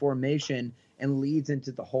back of the formation and leads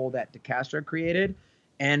into the hole that DeCastro created.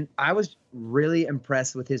 And I was really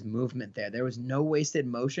impressed with his movement there. There was no wasted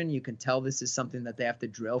motion. You can tell this is something that they have to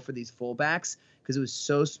drill for these fullbacks because it was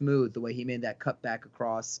so smooth the way he made that cut back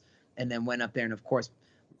across and then went up there. And, of course,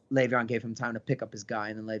 Le'Veon gave him time to pick up his guy,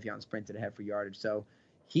 and then Le'Veon sprinted ahead for yardage. So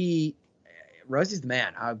Rosie's the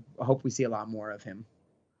man. I hope we see a lot more of him.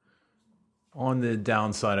 On the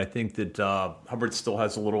downside, I think that Hubbard still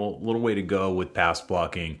has a little way to go with pass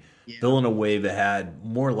blocking. Yeah. Villanueva had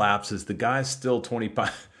more lapses. The guy's still 20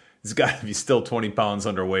 pounds. He's got to be still 20 pounds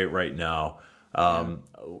underweight right now.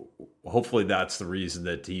 Hopefully that's the reason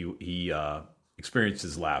that he experienced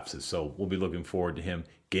his lapses. So we'll be looking forward to him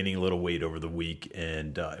gaining a little weight over the week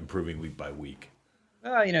and improving week by week.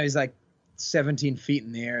 He's like 17 feet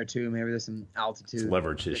in the air too. Maybe there's some altitude. It's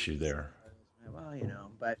leverage issue there.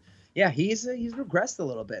 Well, but yeah, he's regressed a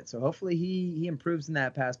little bit. So hopefully he improves in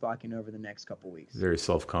that pass blocking over the next couple weeks. Very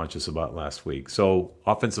self-conscious about last week. So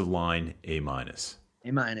offensive line, A-. A-.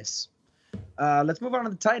 Let's move on to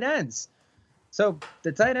the tight ends. So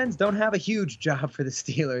the tight ends don't have a huge job for the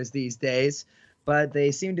Steelers these days, but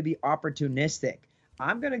they seem to be opportunistic.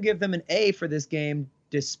 I'm going to give them an A for this game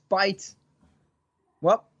despite...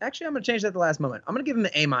 Well, actually, I'm going to change that at the last moment. I'm going to give them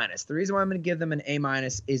an A-. The reason why I'm going to give them an A-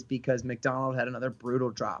 is because McDonald had another brutal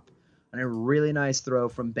drop on a really nice throw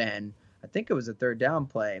from Ben. I think it was a 3rd down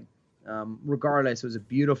play. Regardless, it was a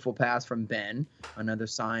beautiful pass from Ben. Another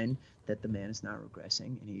sign that the man is not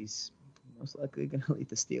regressing, and he's most likely going to lead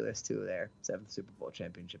the Steelers to their 7th Super Bowl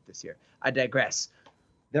championship this year. I digress.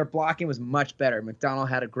 Their blocking was much better. McDonald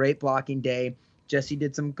had a great blocking day. Jesse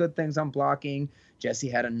did some good things on blocking. Jesse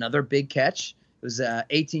had another big catch. It was an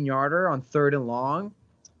 18-yarder on 3rd and long.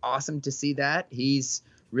 It's awesome to see that. He's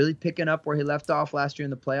really picking up where he left off last year in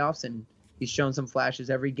the playoffs, and he's shown some flashes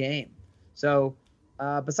every game. So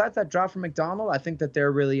besides that drop from McDonald, I think that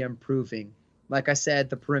they're really improving. Like I said,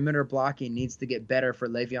 the perimeter blocking needs to get better for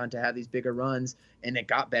Le'Veon to have these bigger runs, and it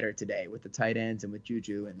got better today with the tight ends and with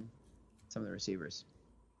Juju and some of the receivers.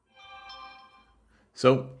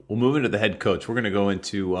 So we'll move into the head coach. We're going to go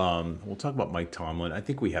into we'll talk about Mike Tomlin. I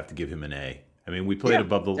think we have to give him an A. I mean, we played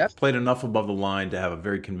played enough above the line to have a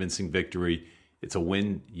very convincing victory. It's a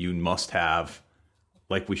win you must have,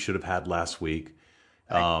 like we should have had last week.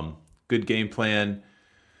 Right. Good game plan.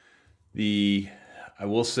 I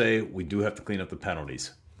will say we do have to clean up the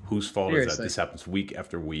penalties. Whose fault is that? This happens week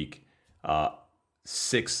after week.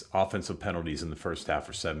 6 offensive penalties in the first half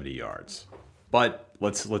for 70 yards. But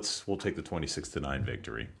we'll take the 26-9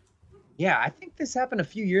 victory. Yeah, I think this happened a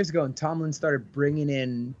few years ago, and Tomlin started bringing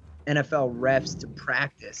in NFL refs to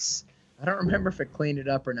practice. I don't remember if it cleaned it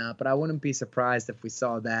up or not, but I wouldn't be surprised if we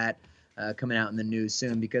saw that coming out in the news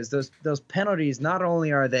soon, because those penalties, not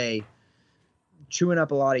only are they chewing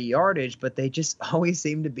up a lot of yardage, but they just always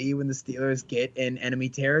seem to be when the Steelers get in enemy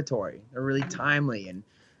territory. They're really timely, and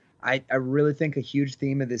I really think a huge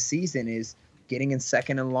theme of this season is getting in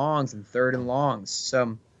 2nd and longs and 3rd and longs.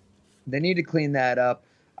 So they need to clean that up.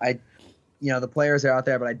 The players are out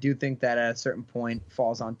there, but I do think that at a certain point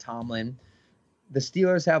falls on Tomlin. The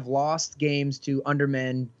Steelers have lost games to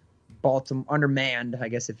undermanned, I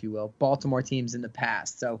guess, if you will, Baltimore teams in the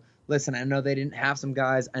past. So listen, I know they didn't have some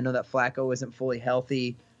guys. I know that Flacco isn't fully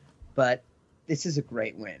healthy, but this is a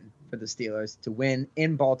great win for the Steelers to win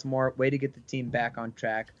in Baltimore. Way to get the team back on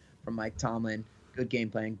track from Mike Tomlin. Good game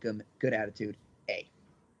plan, good attitude. A.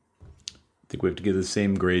 I think we have to give the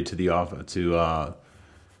same grade to the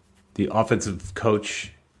offensive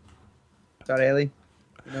coach. Todd Haley.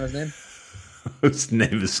 You know his name? His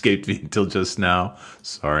name escaped me until just now.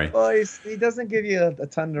 Sorry. Well, he doesn't give you a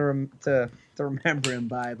ton to remember him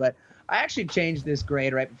by, but I actually changed this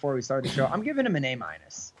grade right before we started the show. I'm giving him an A-,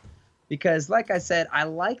 because, like I said, I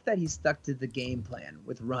like that he stuck to the game plan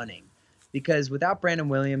with running. Because without Brandon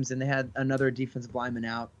Williams, and they had another defensive lineman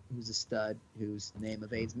out who's a stud, whose name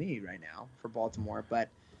evades me right now for Baltimore, but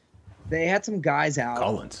they had some guys out.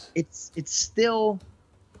 Collins. It's still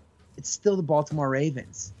the Baltimore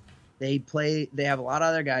Ravens. They have a lot of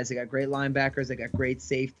other guys. They got great linebackers. They got great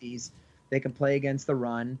safeties. They can play against the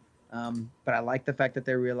run. But I like the fact that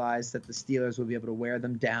they realized that the Steelers will be able to wear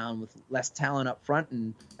them down with less talent up front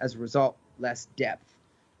and, as a result, less depth.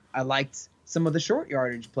 I liked some of the short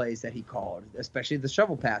yardage plays that he called, especially the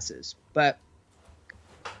shovel passes. But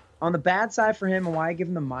on the bad side for him, and why I give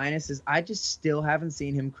him the minus, is I just still haven't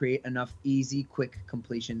seen him create enough easy, quick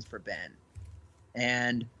completions for Ben.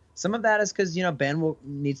 And some of that is because, Ben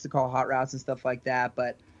needs to call hot routes and stuff like that.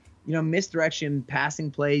 But, misdirection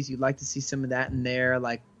passing plays, you'd like to see some of that in there,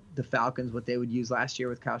 like the Falcons, what they would use last year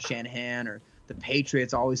with Kyle Shanahan, or the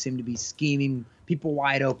Patriots always seem to be scheming people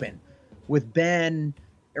wide open. With Ben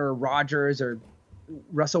or Rodgers or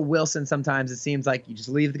Russell Wilson, sometimes it seems like you just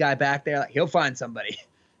leave the guy back there, like he'll find somebody.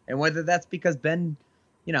 And whether that's because Ben,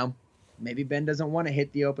 maybe Ben doesn't want to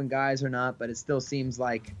hit the open guys or not, but it still seems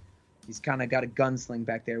like he's kind of got a gunsling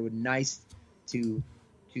back there. It would be nice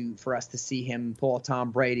for us to see him pull a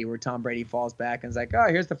Tom Brady, where Tom Brady falls back and is like, oh,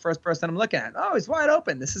 here's the first person I'm looking at. Oh, he's wide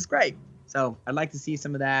open. This is great. So I'd like to see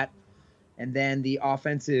some of that. And then the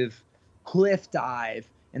offensive cliff dive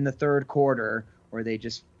in the 3rd quarter, where they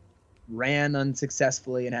just ran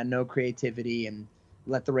unsuccessfully and had no creativity and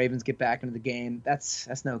let the Ravens get back into the game.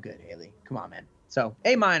 That's no good, Haley. Come on, man. So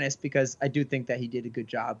A-, because I do think that he did a good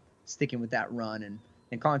job sticking with that run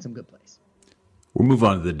and calling some good plays. We'll move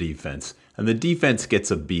on to the defense. And the defense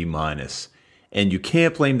gets a B-. And you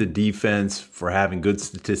can't blame the defense for having good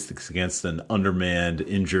statistics against an undermanned,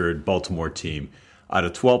 injured Baltimore team. Out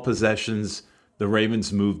of 12 possessions, the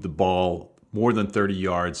Ravens moved the ball more than 30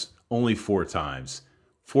 yards only 4 times.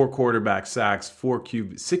 4 quarterback sacks, 6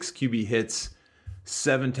 QB hits,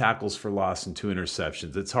 7 tackles for loss, and 2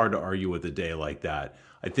 interceptions. It's hard to argue with a day like that.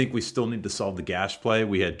 I think we still need to solve the gash play.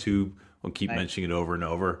 We had 2. We'll keep mentioning it over and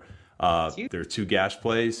over. There are 2 gash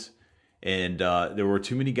plays, and there were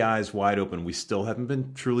too many guys wide open. We still haven't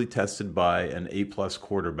been truly tested by an A-plus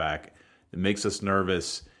quarterback. It makes us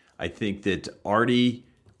nervous. I think that Artie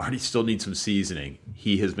still needs some seasoning.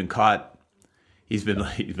 He has been caught He's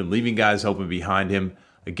been leaving guys open behind him.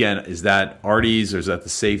 Again, is that Artie's or is that the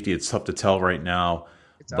safety? It's tough to tell right now.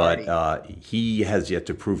 But he has yet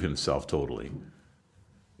to prove himself totally.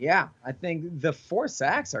 Yeah, I think the 4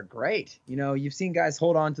 sacks are great. You know, you've seen guys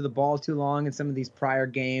hold on to the ball too long in some of these prior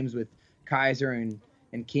games with Kaiser and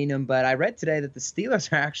Keenum. But I read today that the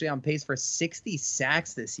Steelers are actually on pace for 60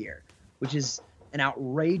 sacks this year, which is an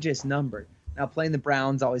outrageous number. Now, playing the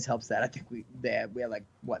Browns always helps that. I think we had like,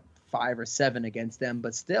 5 or 7 against them.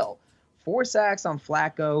 But still, 4 sacks on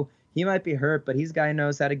Flacco. He might be hurt, but he's a guy who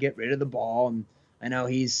knows how to get rid of the ball. And I know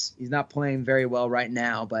he's not playing very well right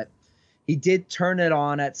now, but he did turn it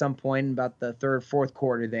on at some point in about the third, fourth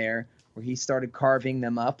quarter there, where he started carving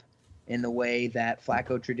them up in the way that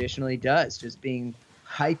Flacco traditionally does, just being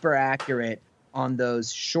hyper accurate on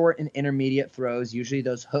those short and intermediate throws, usually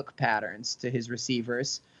those hook patterns to his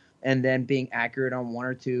receivers, and then being accurate on 1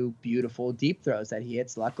 or 2 beautiful deep throws that he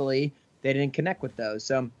hits. Luckily, they didn't connect with those.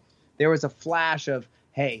 So there was a flash of,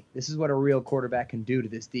 hey, this is what a real quarterback can do to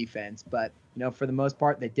this defense. But, you know, for the most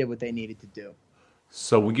part, they did what they needed to do.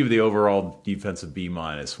 So we give the overall defensive B-.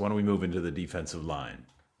 Why don't we move into the defensive line?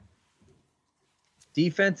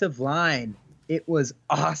 Defensive line. It was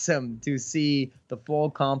awesome to see the full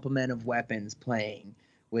complement of weapons playing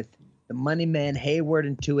with the money man Hayward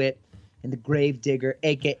into it and the grave digger,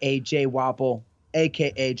 a.k.a. Jay Wobble,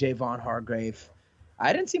 a.k.a. Javon Hargrave.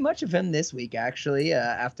 I didn't see much of him this week, actually,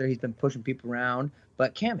 after he's been pushing people around.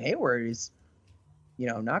 But Cam Hayward is, you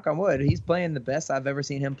know, knock on wood, he's playing the best I've ever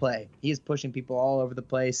seen him play. He is pushing people all over the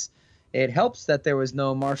place. It helps that there was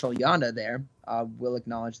no Marshall Yanda there. I will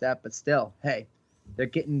acknowledge that. But still, hey, they're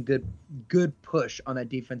getting good push on that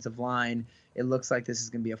defensive line. It looks like this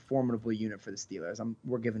is going to be a formidable unit for the Steelers.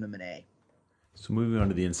 We're giving them an A. So moving on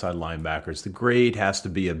to the inside linebackers, the grade has to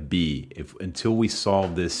be a B until we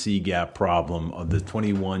solve this C-gap problem of the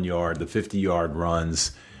 21-yard, the 50-yard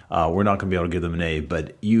runs. We're not going to be able to give them an A,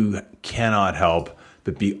 but you cannot help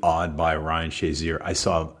but be awed by Ryan Shazier. I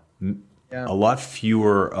saw a lot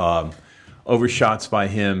fewer overshots by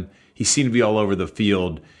him. He seemed to be all over the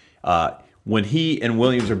field. When he and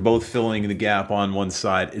Williams are both filling the gap on one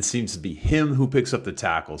side, it seems to be him who picks up the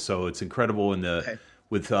tackle. So it's incredible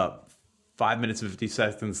with 5 minutes and 50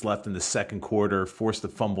 seconds left in the second quarter, forced the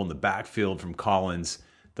fumble in the backfield from Collins,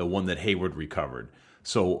 the one that Hayward recovered.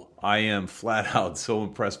 So I am flat out so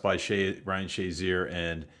impressed by Ryan Shazier,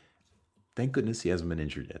 and thank goodness he hasn't been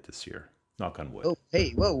injured yet this year. Knock on wood. Oh,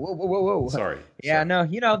 hey, whoa. Sorry. Yeah, no,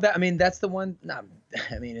 you know, that's the one. No,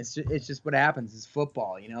 I mean, it's just what happens. It's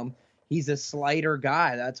football, you know. He's a slider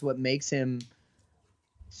guy. That's what makes him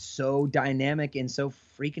so dynamic and so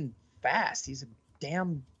freaking fast. He's a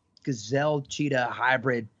damn gazelle cheetah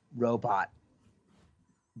hybrid robot,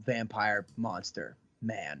 vampire monster,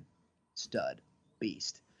 man, stud,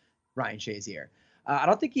 beast, Ryan Shazier. I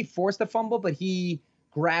don't think he forced the fumble, but he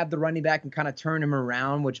grabbed the running back and kind of turned him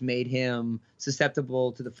around, which made him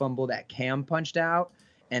susceptible to the fumble that Cam punched out.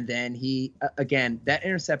 And then he, again, that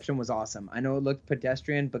interception was awesome. I know it looked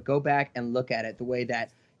pedestrian, but go back and look at it, the way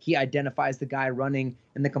that he identifies the guy running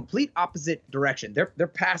in the complete opposite direction. They're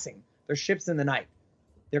passing. They're ships in the night.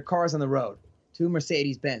 They're cars on the road. 2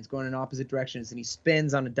 Mercedes-Benz going in opposite directions, and he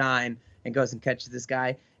spins on a dime and goes and catches this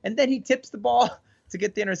guy. And then he tips the ball to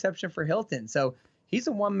get the interception for Hilton. So he's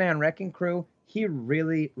a one-man wrecking crew. He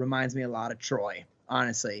really reminds me a lot of Troy,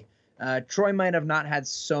 honestly. Troy might have not had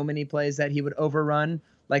so many plays that he would overrun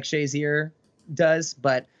like Shazier does,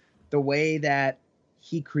 but the way that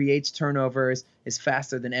he creates turnovers, is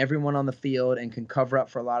faster than everyone on the field, and can cover up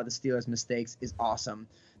for a lot of the Steelers' mistakes is awesome.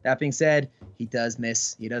 That being said, he does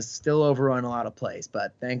miss. He does still overrun a lot of plays,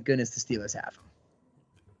 but thank goodness the Steelers have him.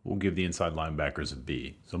 We'll give the inside linebackers a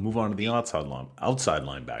B. So move on to the outside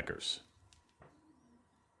linebackers.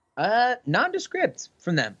 Nondescript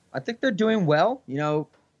from them. I think they're doing well. You know,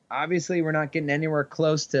 obviously we're not getting anywhere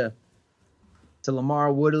close to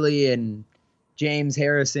Lamar Woodley and James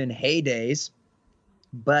Harrison heydays,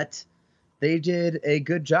 but they did a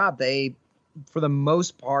good job. They, for the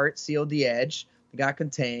most part, sealed the edge. They got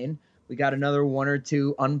contained. We got another 1 or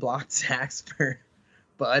 2 unblocked sacks for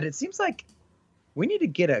Bud. It seems like we need to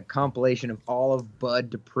get a compilation of all of Bud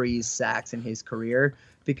Dupree's sacks in his career,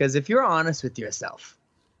 because if you're honest with yourself,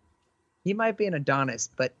 he might be an Adonis,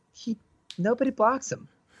 but nobody blocks him.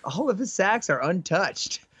 All of his sacks are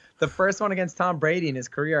untouched. The first one against Tom Brady in his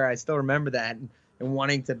career, I still remember that, and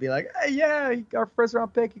wanting to be like, hey, yeah, our first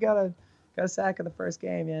round pick, you got a sack in the first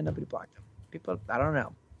game. Yeah, nobody blocked him. People, I don't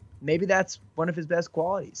know. Maybe that's one of his best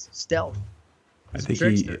qualities, stealth. I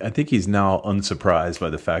think he's now unsurprised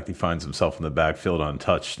by the fact he finds himself in the backfield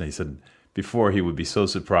untouched. And he said before he would be so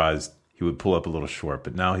surprised he would pull up a little short.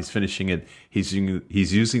 But now he's finishing it. He's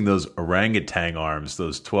using those orangutan arms,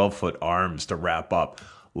 those 12-foot arms to wrap up.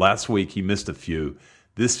 Last week he missed a few.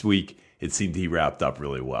 This week it seemed he wrapped up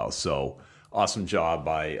really well. So awesome job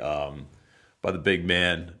by the big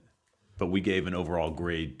man. But we gave an overall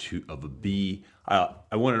grade of a B. I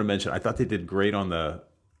wanted to mention I thought they did great on the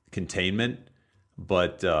containment,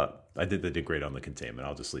 but I think they did great on the containment.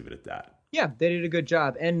 I'll just leave it at that. Yeah, they did a good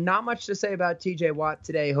job. And not much to say about TJ Watt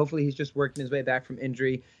today. Hopefully he's just working his way back from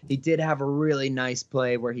injury. He did have a really nice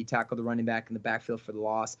play where he tackled the running back in the backfield for the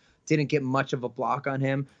loss. Didn't get much of a block on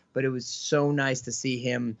him, but it was so nice to see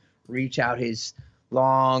him reach out his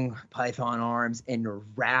long python arms and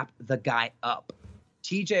wrap the guy up.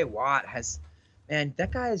 TJ Watt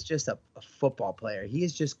that guy is just a football player. He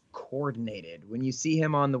is just coordinated. When you see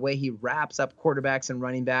him on the way he wraps up quarterbacks and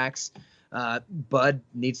running backs, Bud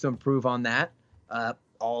needs to improve on that.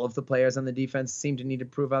 All of the players on the defense seem to need to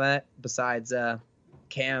improve on that besides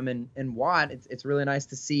Cam and Watt. It's really nice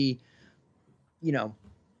to see,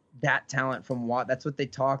 that talent from Watt. That's what they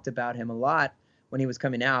talked about him a lot when he was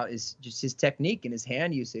coming out, is just his technique and his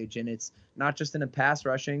hand usage. And it's not just in a pass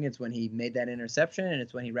rushing. It's when he made that interception, and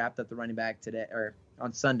it's when he wrapped up the running back today or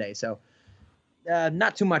on Sunday. So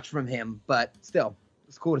not too much from him, but still,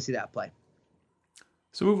 it's cool to see that play.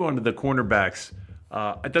 So move on to the cornerbacks.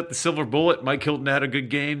 I thought the silver bullet, Mike Hilton had a good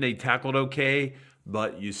game. They tackled okay,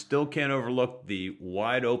 but you still can't overlook the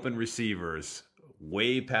wide open receivers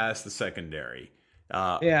way past the secondary.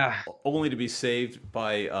 Only to be saved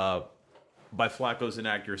by Flacco's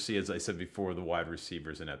inaccuracy, as I said before, the wide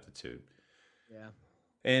receivers' ineptitude. Yeah.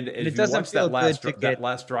 And if you watch that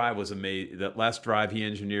last drive was amazing. That last drive he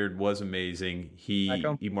engineered was amazing.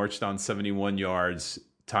 He marched on 71 yards.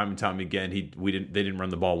 Time and time again, they didn't run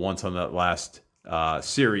the ball once on that last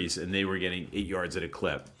series, and they were getting 8 yards at a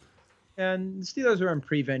clip. And the Steelers were in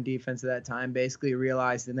prevent defense at that time, basically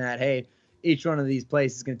realizing that, hey, each one of these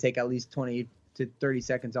plays is going to take at least 20 to 30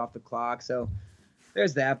 seconds off the clock. So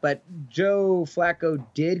there's that. But Joe Flacco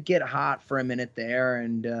did get hot for a minute there,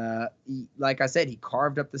 and like I said, he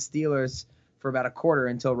carved up the Steelers for about a quarter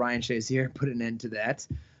until Ryan Shazier put an end to that.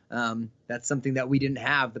 That's something that we didn't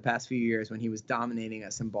have the past few years when he was dominating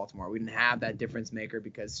us in Baltimore. We didn't have that difference maker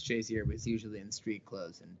because Shazier was usually in street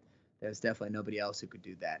clothes, and there's definitely nobody else who could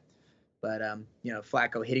do that. But,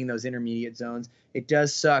 Flacco hitting those intermediate zones. It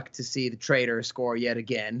does suck to see the traitor score yet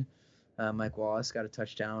again. Mike Wallace got a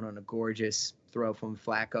touchdown on a gorgeous throw from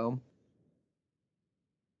Flacco.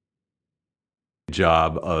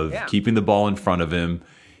 Job of keeping the ball in front of him.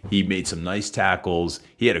 He made some nice tackles.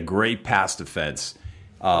 He had a great pass defense.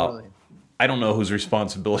 I don't know whose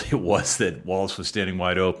responsibility it was that Wallace was standing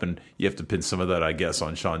wide open. You have to pin some of that, I guess,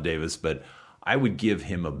 on Sean Davis, but I would give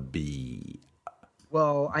him a B.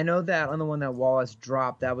 Well, I know that on the one that Wallace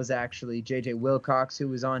dropped, that was actually J.J. Wilcox who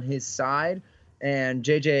was on his side, and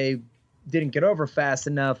J.J. didn't get over fast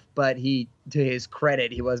enough, but to his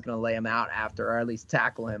credit, he was going to lay him out after, or at least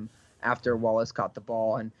tackle him after Wallace caught the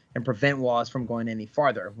ball and prevent Wallace from going any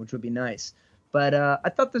farther, which would be nice. But I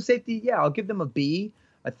thought the safety, I'll give them a B.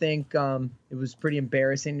 I think it was pretty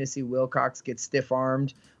embarrassing to see Wilcox get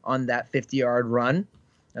stiff-armed on that 50-yard run.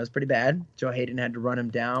 That was pretty bad. Joe Hayden had to run him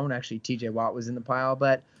down. Actually, T.J. Watt was in the pile.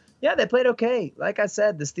 But, they played okay. Like I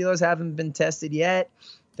said, the Steelers haven't been tested yet.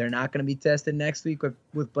 They're not going to be tested next week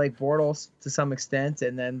with Blake Bortles to some extent.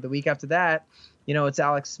 And then the week after that, it's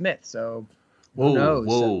Alex Smith. So who knows?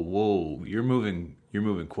 Whoa. You're moving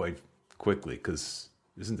quite quickly, because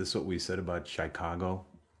isn't this what we said about Chicago?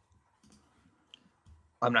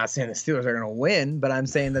 I'm not saying the Steelers are going to win, but I'm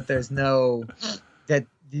saying that that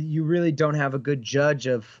you really don't have a good judge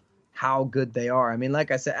of how good they are. I mean,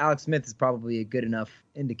 like I said, Alex Smith is probably a good enough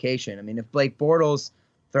indication. I mean, if Blake Bortles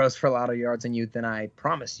throws for a lot of yards on you, then I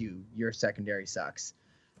promise you your secondary sucks.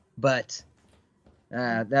 But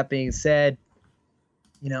that being said,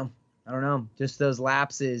 I don't know, just those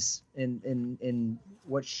lapses in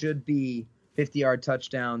what should be 50-yard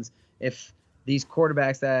touchdowns. If these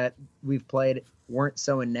quarterbacks that we've played weren't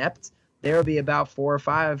so inept, there will be about 4 or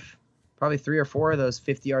 5, probably 3 or 4 of those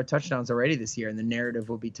 50-yard touchdowns already this year, and the narrative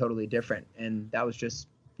will be totally different. And that was just,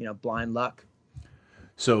 blind luck.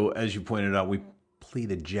 So as you pointed out, we play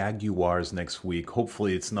the Jaguars next week.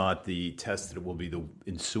 Hopefully it's not the test that it will be the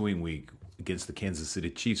ensuing week against the Kansas City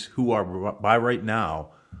Chiefs, who are by right now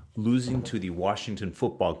losing to the Washington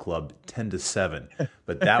Football Club 10-7.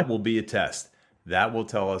 But that will be a test. That will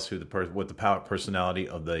tell us what the personality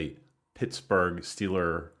of the Pittsburgh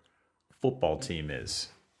Steeler football team is.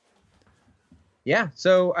 Yeah,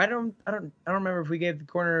 so I don't remember if we gave the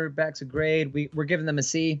cornerbacks a grade. We're giving them a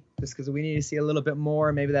C just because we need to see a little bit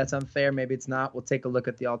more. Maybe that's unfair. Maybe it's not. We'll take a look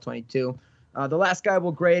at the all 22. The last guy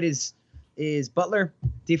we'll grade is Butler,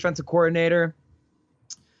 defensive coordinator.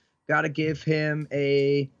 Got to give him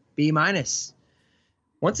a B minus.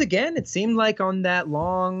 Once again, it seemed like on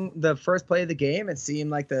the first play of the game, it seemed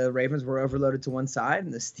like the Ravens were overloaded to one side,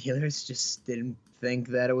 and the Steelers just didn't think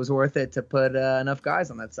that it was worth it to put enough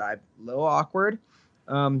guys on that side. A little awkward,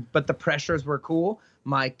 but the pressures were cool.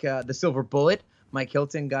 The silver bullet, Mike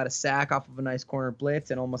Hilton got a sack off of a nice corner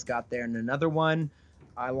blitz and almost got there in another one.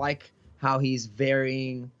 I like how he's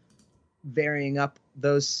varying up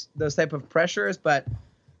those type of pressures, but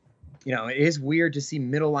it is weird to see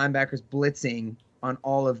middle linebackers blitzing on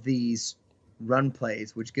all of these run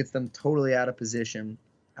plays, which gets them totally out of position.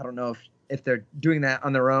 I don't know if they're doing that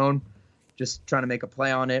on their own, just trying to make a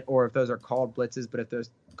play on it, or if those are called blitzes. But if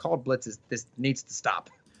there's called blitzes, this needs to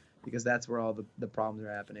stop because that's where all the problems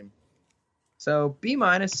are happening. So B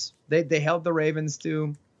minus, they held the Ravens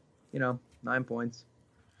to, 9 points.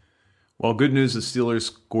 Well, good news, the Steelers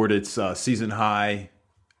scored its season high,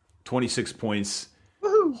 26 points,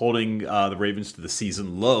 Woohoo! holding the Ravens to the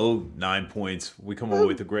season low, 9 points. We come away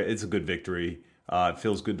with it's a good victory. It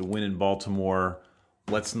feels good to win in Baltimore.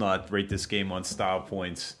 Let's not rate this game on style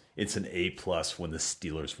points. It's an A+ when the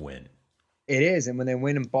Steelers win. It is, and when they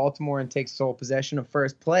win in Baltimore and take sole possession of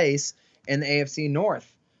first place in the AFC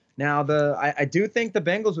North. Now, I do think the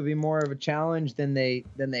Bengals would be more of a challenge than the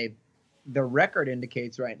record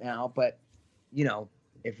indicates right now. But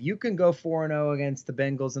if you can go 4-0 against the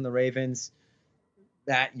Bengals and the Ravens,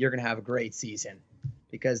 that you're gonna have a great season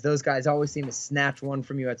because those guys always seem to snatch one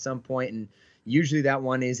from you at some point, and usually that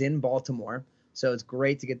one is in Baltimore. So it's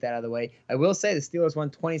great to get that out of the way. I will say the Steelers won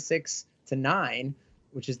 26-9,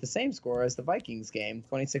 which is the same score as the Vikings game.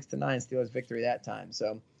 26-9 Steelers victory that time.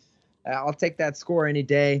 So I'll take that score any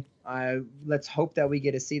day. Let's hope that we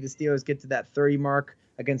get to see the Steelers get to that 30 mark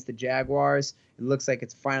against the Jaguars. It looks like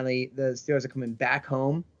it's finally the Steelers are coming back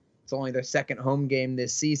home. It's only their second home game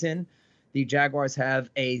this season. The Jaguars have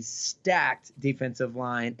a stacked defensive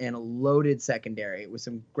line and a loaded secondary with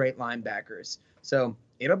some great linebackers. So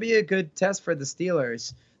it'll be a good test for the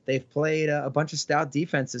Steelers. They've played a bunch of stout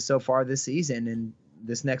defenses so far this season, and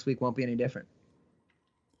this next week won't be any different.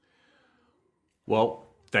 Well,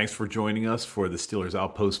 thanks for joining us for the Steelers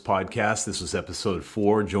Outpost podcast. This was episode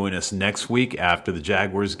 4. Join us next week after the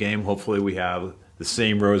Jaguars game. Hopefully we have the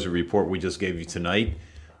same rosy report we just gave you tonight.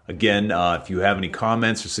 Again, if you have any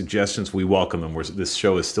comments or suggestions, we welcome them. This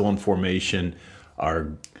show is still in formation.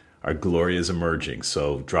 Our glory is emerging.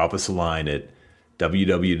 So drop us a line at No,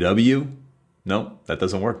 that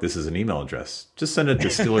doesn't work. This is an email address. Just send it to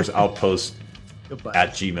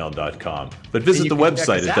SteelersOutpost@gmail.com. But visit the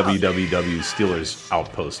website at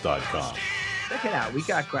www.steelersoutpost.com. Check it out. We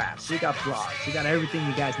got graphs. We got blogs. We got everything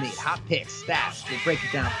you guys need. Hot picks, stats. We'll break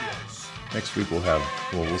it down for you. Next week we'll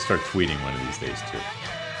start tweeting one of these days too.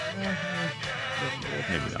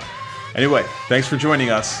 Maybe not. Anyway, thanks for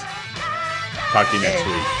joining us. Talk to you next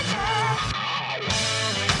week.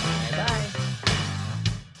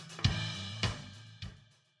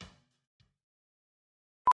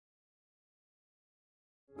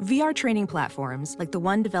 VR training platforms, like the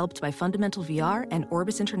one developed by Fundamental VR and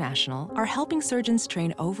Orbis International, are helping surgeons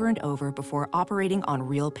train over and over before operating on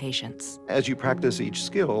real patients. As you practice each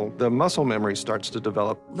skill, the muscle memory starts to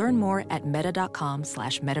develop. Learn more at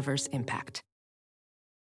meta.com/metaverseimpact.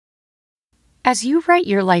 As you write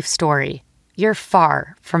your life story, you're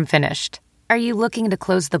far from finished. Are you looking to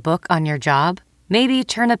close the book on your job? Maybe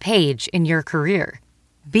turn a page in your career?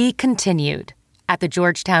 Be continued at the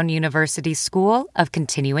Georgetown University School of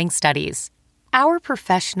Continuing Studies. Our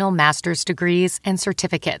professional master's degrees and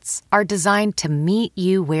certificates are designed to meet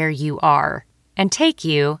you where you are and take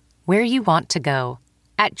you where you want to go.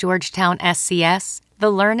 At Georgetown SCS, the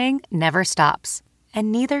learning never stops,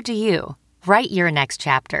 and neither do you. Write your next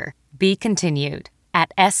chapter. Be continued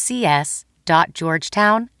at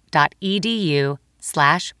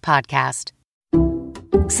scs.georgetown.edu/podcast.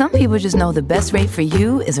 Some people just know the best rate for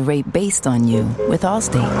you is a rate based on you with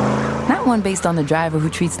Allstate. Not one based on the driver who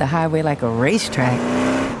treats the highway like a racetrack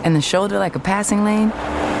and the shoulder like a passing lane.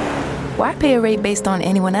 Why pay a rate based on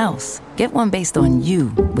anyone else? Get one based on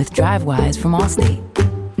you with DriveWise from Allstate.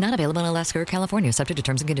 Not available in Alaska or California, subject to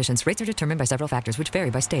terms and conditions. Rates are determined by several factors, which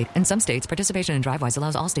vary by state. In some states, participation in DriveWise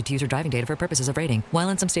allows Allstate to use your driving data for purposes of rating. While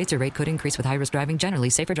in some states, your rate could increase with high-risk driving.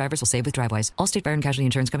 Generally, safer drivers will save with DriveWise. Allstate Fire and Casualty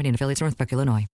Insurance Company and affiliates, Northbrook, Illinois.